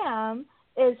Sam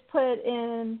is put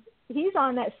in, he's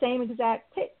on that same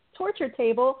exact torture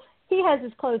table, he has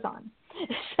his clothes on.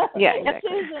 So exactly.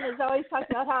 Susan is always talking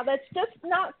about how that's just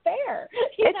not fair.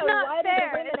 It's not why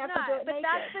fair. Do the women have to do it but naked?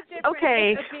 That's the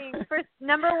difference of being first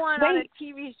number one on a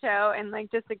TV show and like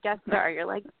just a guest star. You're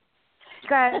like,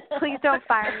 guys, please don't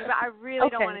fire me, but I really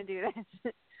don't want to do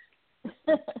this.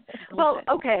 Well,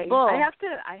 okay. I have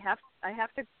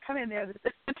to come in there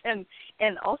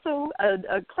and also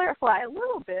clarify a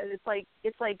little bit.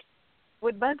 It's like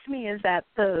what bugs me is that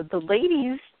the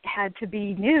ladies had to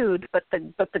be nude, but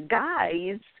the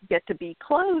guys get to be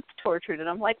clothed, tortured, and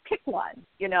I'm like, pick one.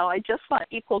 I just want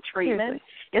equal treatment. Seriously.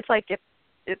 It's like if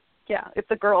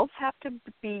the girls have to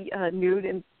be nude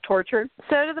and tortured,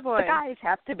 so do the boys. The guys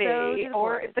have to be,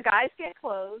 or if the guys get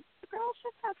clothes, the girls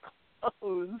should have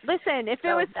clothes. Listen, if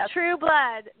it was True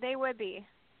Blood, they would be.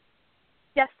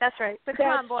 Yes, that's right. So come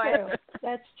on, boys.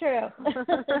 That's true.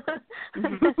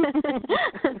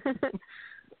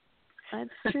 That's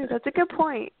true. That's a good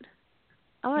point.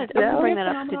 I'm going to bring that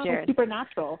up to Jared.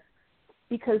 Supernatural,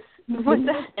 because in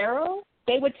Arrow,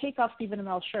 they would take off Stephen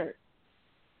Amell's shirt.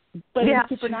 But in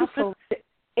Supernatural,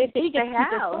 if they get to keep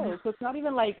their clothes, so it's not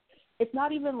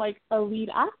even like a lead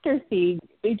actor thing.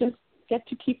 They just get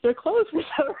to keep their clothes for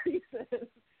some reason.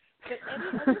 But any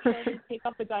other show, they take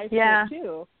off the guy's shirt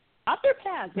too. Not their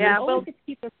pants. They always get to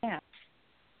keep their pants.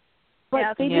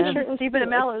 But they do shirtless. Stephen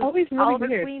Amell is always really Oliver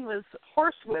weird. Queen was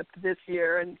horsewhipped this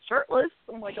year and shirtless.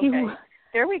 I'm like, okay,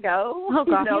 there we go. Oh,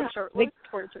 God. Shirtless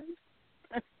torture.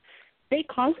 they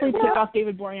constantly took off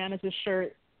David Boreanaz's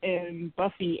shirt in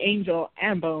Buffy, Angel,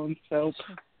 and Bones. So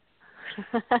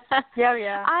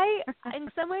yeah. In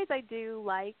some ways, I do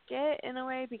like it in a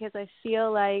way because I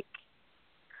feel like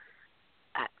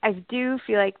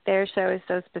their show is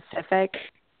so specific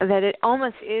that it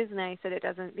almost is nice that it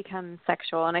doesn't become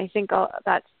sexual. And I think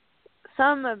that's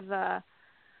some of the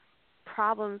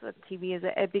problems with TV is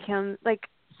that it becomes like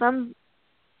some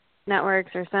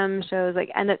networks or some shows like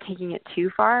end up taking it too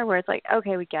far where it's like,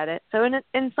 okay, we get it. So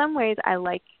in some ways I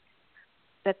like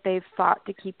that they've fought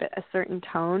to keep it a certain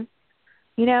tone,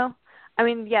 you know? I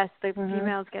mean, yes, the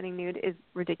females getting nude is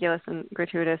ridiculous and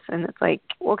gratuitous, and it's like,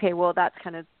 okay, well, that's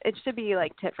kind of, it should be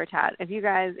like tit for tat. If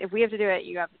we have to do it,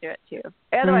 you have to do it too.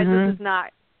 Otherwise,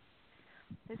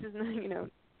 this is not, you know,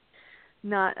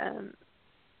 not,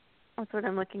 what's what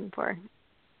I'm looking for.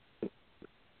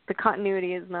 The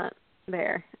continuity is not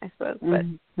there, I suppose, but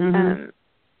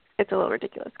it's a little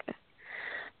ridiculous,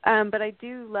 guys. But I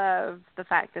do love the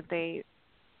fact that they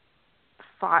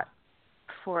fought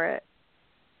for it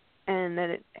and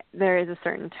that there is a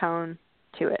certain tone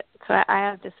to it. So I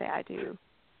have to say I do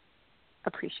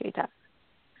appreciate that.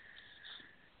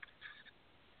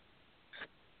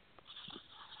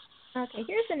 Okay,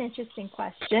 here's an interesting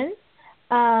question.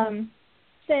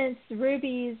 Since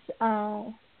Ruby's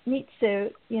meat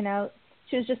suit, you know,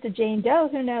 she was just a Jane Doe,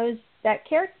 who knows that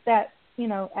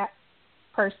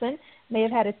person may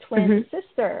have had a twin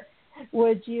sister.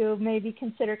 Would you maybe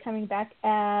consider coming back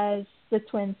as the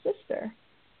twin sister?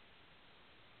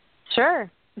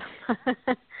 Sure.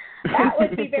 That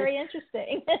would be very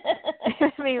interesting. It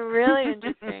would be really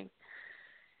interesting.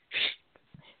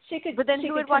 But then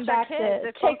who would watch our kids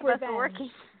if both of us were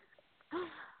working?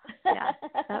 Yeah,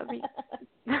 that would be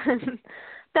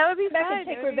that would be fun.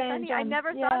 Take it would revenge be funny. I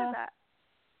never thought of that.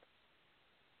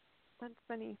 That's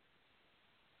funny.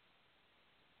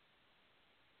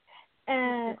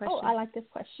 And I like this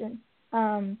question.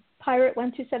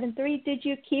 Pirate1273, did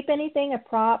you keep anything, a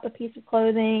prop, a piece of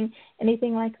clothing,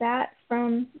 anything like that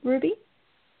from Ruby?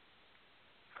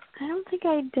 I don't think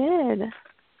I did. Is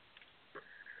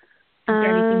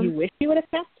there anything you wish you would have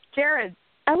kept? Jared.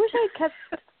 I wish I kept.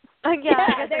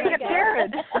 Yeah, there you go.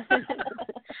 Jared.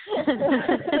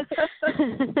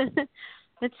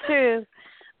 It's true.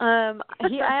 I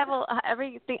have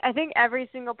everything. I think every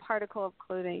single particle of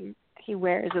clothing he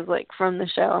wears is like from the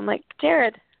show. I'm like,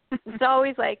 Jared. It's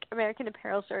always like American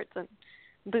Apparel shirts and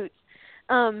boots.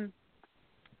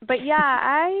 But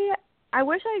yeah, I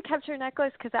wish I had kept her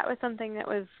necklace because that was something that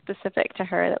was specific to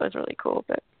her that was really cool.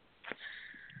 But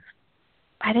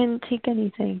I didn't take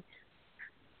anything.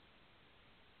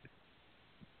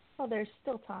 Well, there's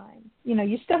still time. You know,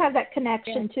 you still have that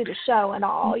connection to the show and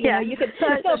all. You know, you could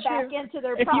go back into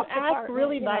their if prop you ask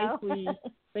really nicely,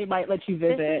 they might let you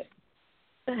visit.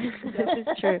 This is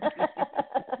true.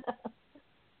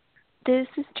 This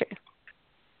is true.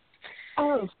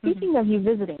 Oh, speaking of you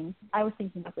visiting, I was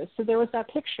thinking about this. So there was that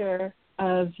picture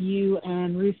of you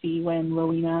and Ruthie when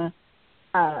Rowena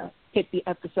hit the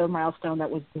episode milestone that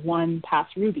was one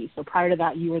past Ruby. So prior to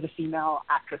that, you were the female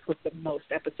actress with the most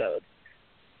episodes.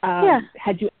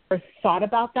 Had you ever thought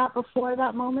about that before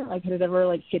that moment? Like, had it ever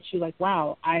like hit you like,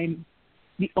 wow, I'm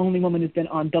the only woman who's been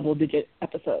on double-digit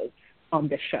episodes on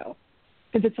this show?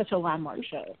 Because it's such a landmark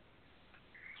show.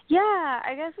 Yeah,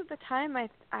 I guess at the time I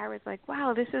was like,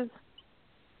 wow, this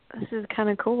is kind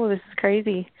of cool. This is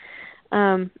crazy.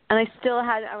 And I still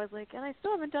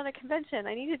haven't done a convention.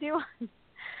 I need to do one.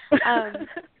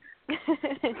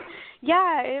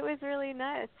 Yeah, it was really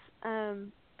nuts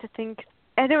to think.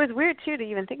 And it was weird, too, to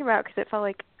even think about because it felt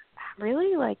like,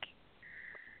 really? Like,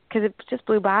 because it just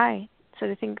blew by. So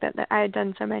to think that I had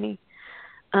done so many.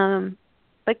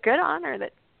 Like, good on her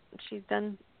that she's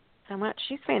done so much.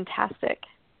 She's fantastic.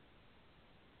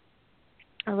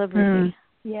 I love Ruby.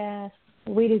 Yes,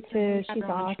 we do too. She's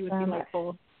awesome. She would be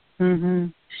cool.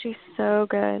 She's so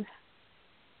good.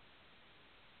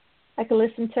 I could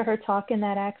listen to her talk in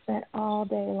that accent all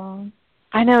day long.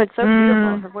 I know, it's so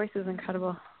beautiful. Her voice is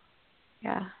incredible.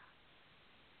 Yeah.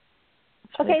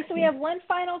 Okay, so we have one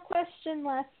final question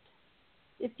left.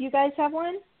 If you guys have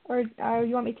one, or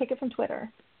you want me to take it from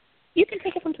Twitter? You can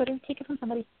take it from Twitter. Take it from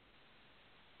somebody.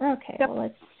 Okay, well,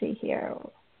 let's see here.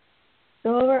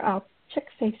 Go over. I'll check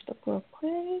Facebook real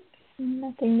quick.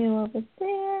 Nothing new over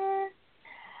there.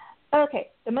 Okay,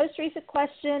 the most recent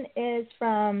question is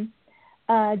from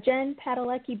Jen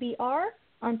Padalecki BR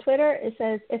on Twitter. It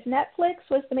says, if Netflix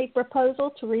was to make a proposal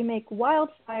to remake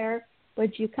Wildfire,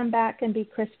 would you come back and be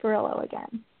Chris Pirillo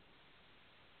again?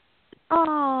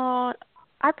 Oh,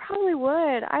 I probably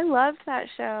would. I loved that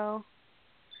show.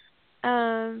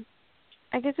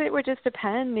 I guess it would just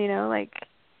depend, like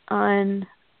on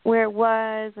where it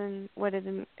was and what it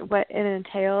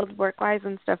entailed work-wise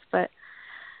and stuff. But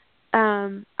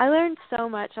I learned so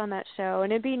much on that show,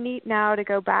 and it'd be neat now to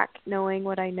go back knowing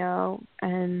what I know,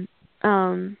 and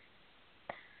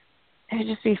it'd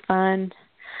just be fun.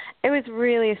 It was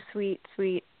really a sweet,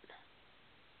 sweet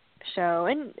show,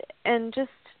 and just,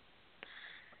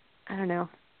 I don't know.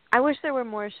 I wish there were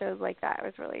more shows like that. It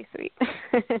was really sweet.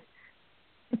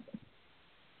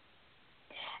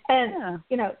 And,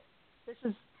 this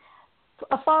is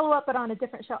a follow-up, but on a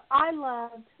different show. I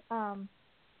loved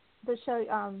the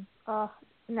show,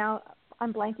 now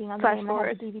I'm blanking on the Flash name. Forward. I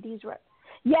have the DVDs right.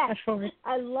 Yes, Flash Forward.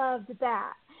 I loved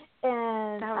that.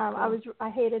 And That was cool. I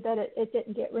hated that it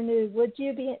didn't get renewed. Would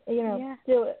you be, Yeah.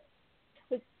 do it?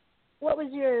 What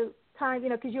was your time,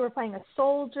 because you were playing a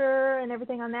soldier and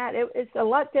everything on that. It's a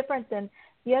lot different than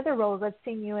the other roles I've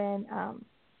seen you in.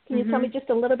 Can you tell me just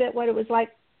a little bit what it was like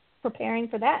preparing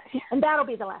for that? And that'll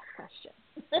be the last question.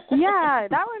 Yeah,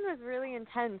 that one was really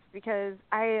intense because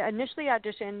I initially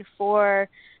auditioned for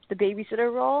the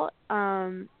babysitter role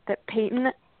that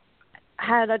Peyton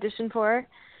had auditioned for,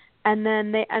 and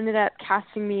then they ended up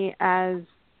casting me as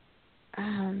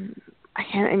I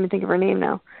can't even think of her name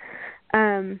now,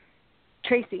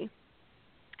 Tracy.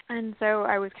 And so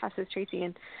I was cast as Tracy,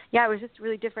 and yeah, it was just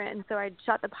really different. And so I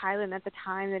shot the pilot, and at the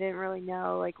time they didn't really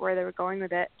know where they were going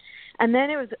with it. And then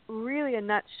it was really a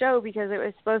nuts show because it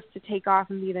was supposed to take off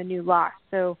and be the new Lost.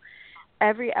 So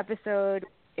every episode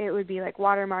it would be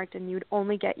watermarked, and you would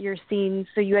only get your scenes,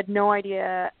 so you had no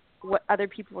idea what other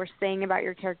people were saying about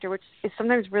your character, which is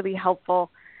sometimes really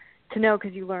helpful to know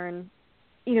because you learn,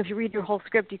 if you read your whole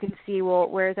script, you can see, well,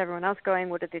 where's everyone else going?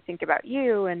 What did they think about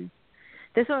you? And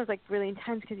this one was really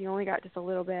intense because you only got just a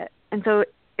little bit, and so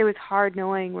it was hard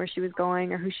knowing where she was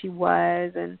going or who she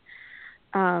was, and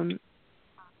her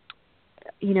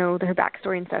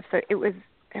backstory and stuff. So it was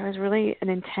really an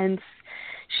intense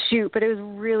shoot, but it was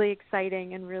really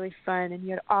exciting and really fun, and you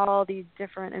had all these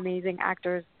different amazing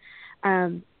actors.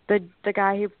 The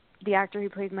actor who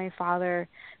plays my father,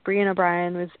 Brian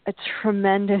O'Brien, was a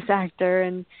tremendous actor,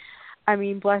 and I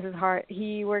mean, bless his heart,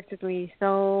 he worked with me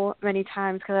so many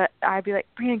times because I'd be like,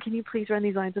 Brian, can you please run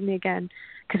these lines with me again?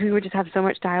 Because we would just have so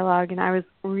much dialogue, and I was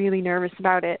really nervous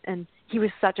about it. And he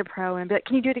was such a pro, and I'd be like,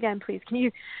 can you do it again, please?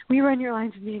 Will you run your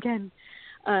lines with me again?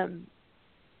 And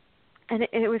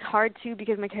it was hard, too,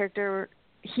 because my character,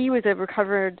 he was a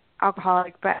recovered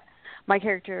alcoholic, but my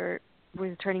character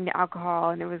was turning to alcohol,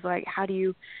 and it was how do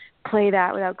you play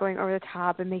that without going over the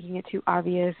top and making it too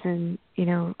obvious, and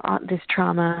this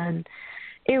trauma. And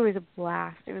it was a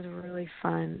blast. It was really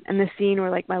fun. And the scene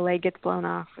where my leg gets blown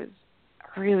off was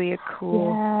really a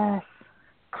cool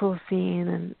scene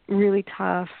and really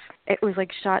tough. It was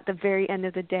shot at the very end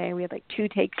of the day. We had 2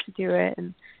 takes to do it,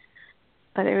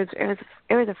 but it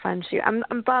was a fun shoot.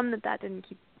 I'm bummed that didn't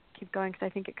keep going because I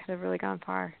think it could have really gone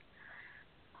far.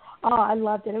 Oh, I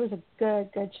loved it. It was a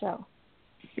good show.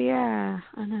 Yeah,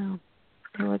 I know.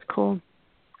 It was cool.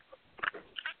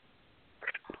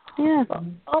 Yeah.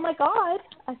 Oh my God!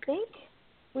 I think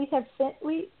we have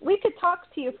we could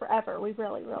talk to you forever. We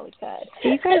really, really could.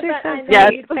 You guys are so Yes.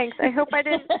 sweet. Thanks. I hope I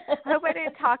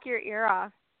didn't talk your ear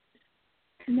off.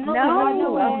 No.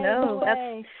 No.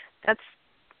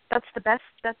 That's the best.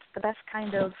 That's the best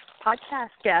kind of podcast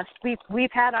guest.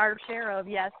 We've had our share of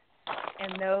yes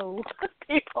and no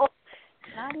people.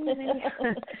 Not easy.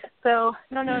 So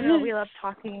no. We love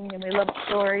talking and we love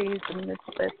stories, and it's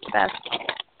the best.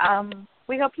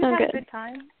 We hope you had a good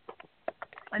time.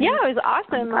 Yeah, it was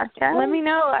awesome. Let me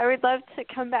know. I would love to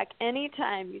come back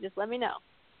anytime. You just let me know.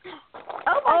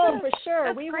 Oh, for sure.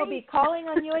 That's We great. will be calling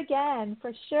on you again,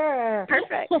 for sure.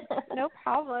 Perfect. No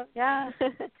problem. Yeah.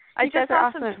 I just saw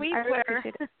awesome. some tweets I really where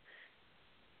appreciate it.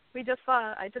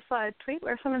 I just saw a tweet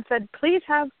where someone said, please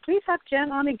have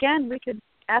Jen on again. We could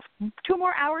ask 2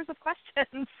 more hours of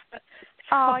questions.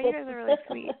 Oh, you guys are really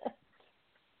sweet.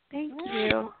 Thank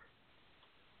you.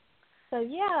 So,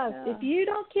 if you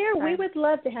don't care, we would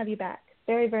love to have you back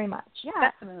very, very much. Yeah.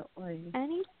 Definitely.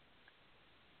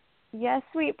 Yes,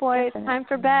 sweet boy. It's time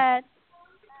for bed.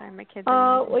 Sorry, my kids.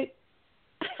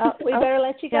 We better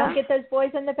let you go and get those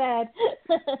boys in the bed.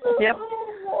 Yep.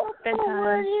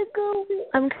 Bedtime.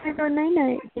 I'm going to go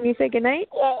night-night. Can you say goodnight?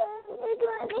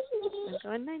 I'm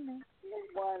going night-night.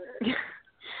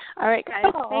 All right, guys.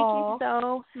 Thank you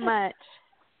so much.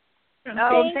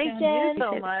 Oh, thank Jen. you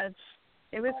so much.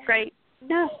 It was great.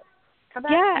 No. Come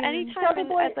back Yeah, and anytime. Tell the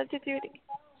boys- I'd love to do it.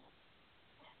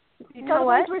 Tell the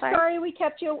boys we're Sorry. sorry we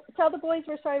kept you. Tell the boys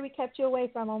we're sorry we kept you away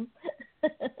from them.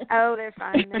 Oh, they're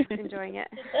fine. They're enjoying it.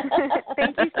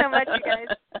 Thank you so much, you guys.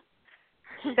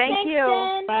 Thank you.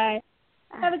 Jen. Bye.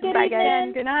 Have a good Bye, evening.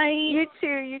 guys. Good night. You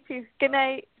too. Good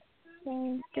night.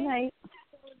 Good night.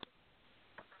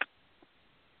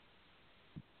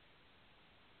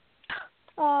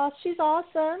 Oh, she's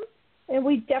awesome. And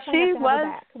we definitely have to have her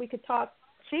back. We could talk.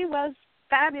 She was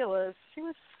fabulous. She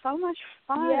was so much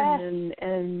fun Yes.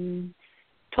 and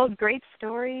told great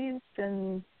stories,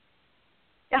 and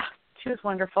yeah, she was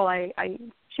wonderful.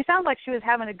 She sounded like she was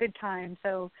having a good time,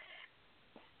 so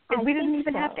we didn't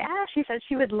even have to ask. She said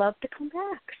she would love to come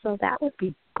back, so that would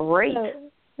be great.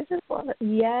 I just love it.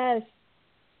 Yes.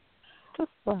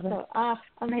 Just love it. So, I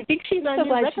think she's our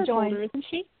new record holder, isn't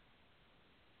she?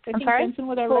 I think Jensen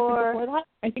was our record before that.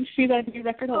 I think she's our new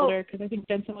record holder because I think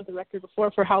Jensen was the record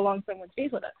before for how long someone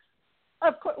stays with us.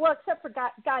 Of course, well, except for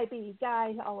Guy B.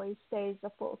 Guy always stays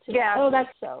the full 2 Yeah. hours. Oh,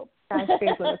 that's so. Guy stays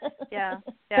with us. Yeah.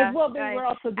 Well, we're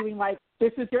also doing like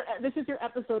this is your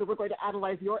episode, and we're going to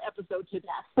analyze your episode to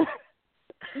death.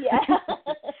 Yeah.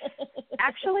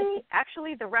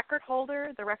 Actually, the record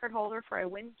holder for a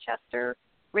Winchester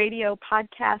radio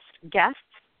podcast guest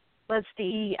was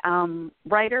the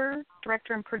writer,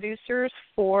 director, and producers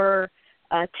for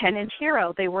 10-Inch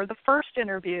Hero. They were the first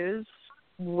interviews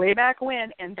way back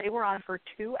when, and they were on for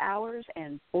 2 hours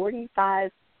and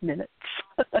 45 minutes.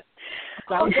 that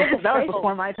was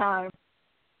before my time.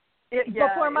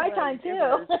 Before my time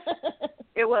too.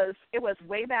 It was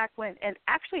way back when, and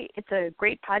actually, it's a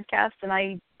great podcast, and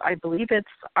I believe it's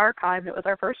archived. It was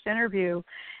our first interview,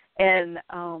 and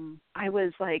I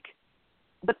was like,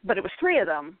 but it was 3 of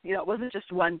them. You know, it wasn't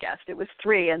just one guest. It was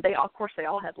 3, and they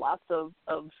all had lots of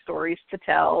stories to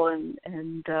tell,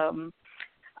 and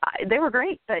they were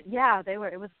great. But yeah, they were.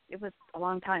 It was a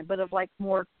long time, but of like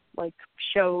more like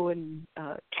show and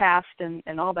cast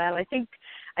and all that. I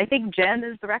think Jen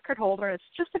is the record holder. It's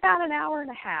just about an hour and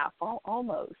a half,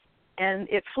 almost, and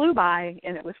it flew by,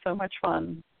 and it was so much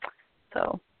fun.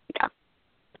 So yeah,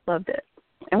 loved it.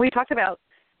 And we talked about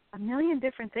a million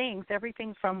different things,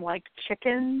 everything from like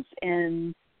chickens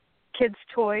and kids'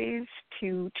 toys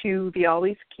to the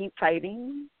Always Keep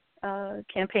Fighting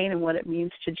campaign and what it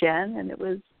means to Jen, and it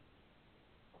was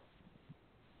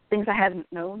things I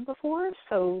hadn't known before.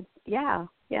 So yeah,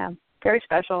 very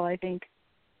special, I think.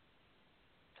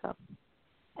 So.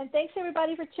 And thanks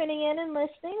everybody for tuning in and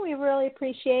listening. We really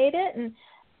appreciate it. And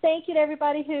thank you to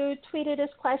everybody who tweeted us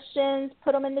questions,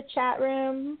 put them in the chat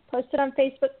room, posted on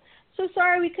Facebook. So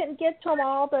sorry we couldn't get to them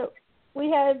all, but we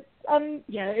had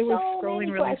it was so scrolling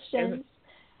many really questions.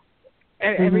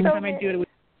 Every time I do it was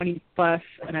 20 plus,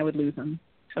 and I would lose them.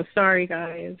 So sorry,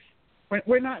 guys.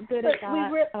 We're not good at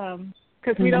that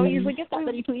because we don't usually get that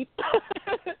many tweets.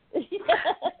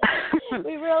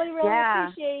 We really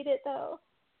appreciate it, though.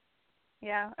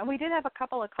 Yeah, and we did have a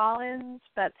couple of call-ins,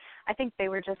 but I think they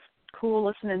were just cool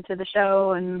listening to the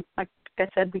show, and like I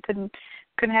said, we couldn't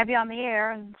have you on the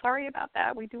air, and sorry about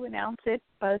that. We do announce it,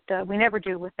 but we never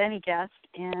do with any guest,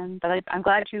 but I'm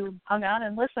glad you hung on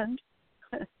and listened.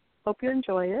 Hope you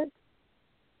enjoy it,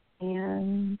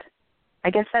 and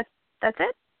I guess that's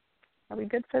it. Are we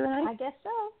good for the night? I guess so.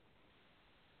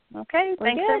 Okay, We're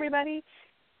thanks good. everybody,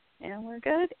 and we're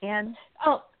good. And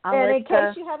in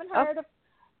case you haven't heard of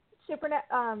Supernet,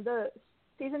 the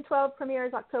season 12 premiere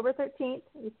is October 13th.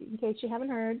 In case you haven't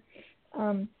heard,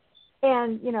 and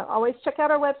always check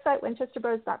out our website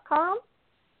winchesterbros.com,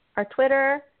 our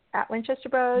Twitter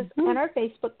 @WinchesterBros, and our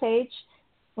Facebook page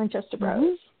Winchester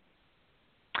Bros.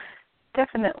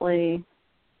 Definitely.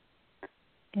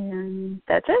 And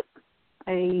that's it.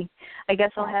 I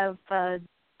guess I'll have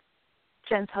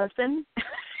Jen's husband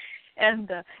and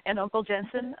Uncle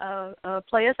Jensen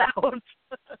play us out.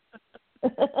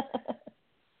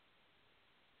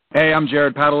 Hey, I'm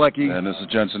Jared Padalecki. And this is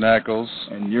Jensen Ackles.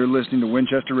 And you're listening to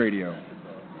Winchester Radio.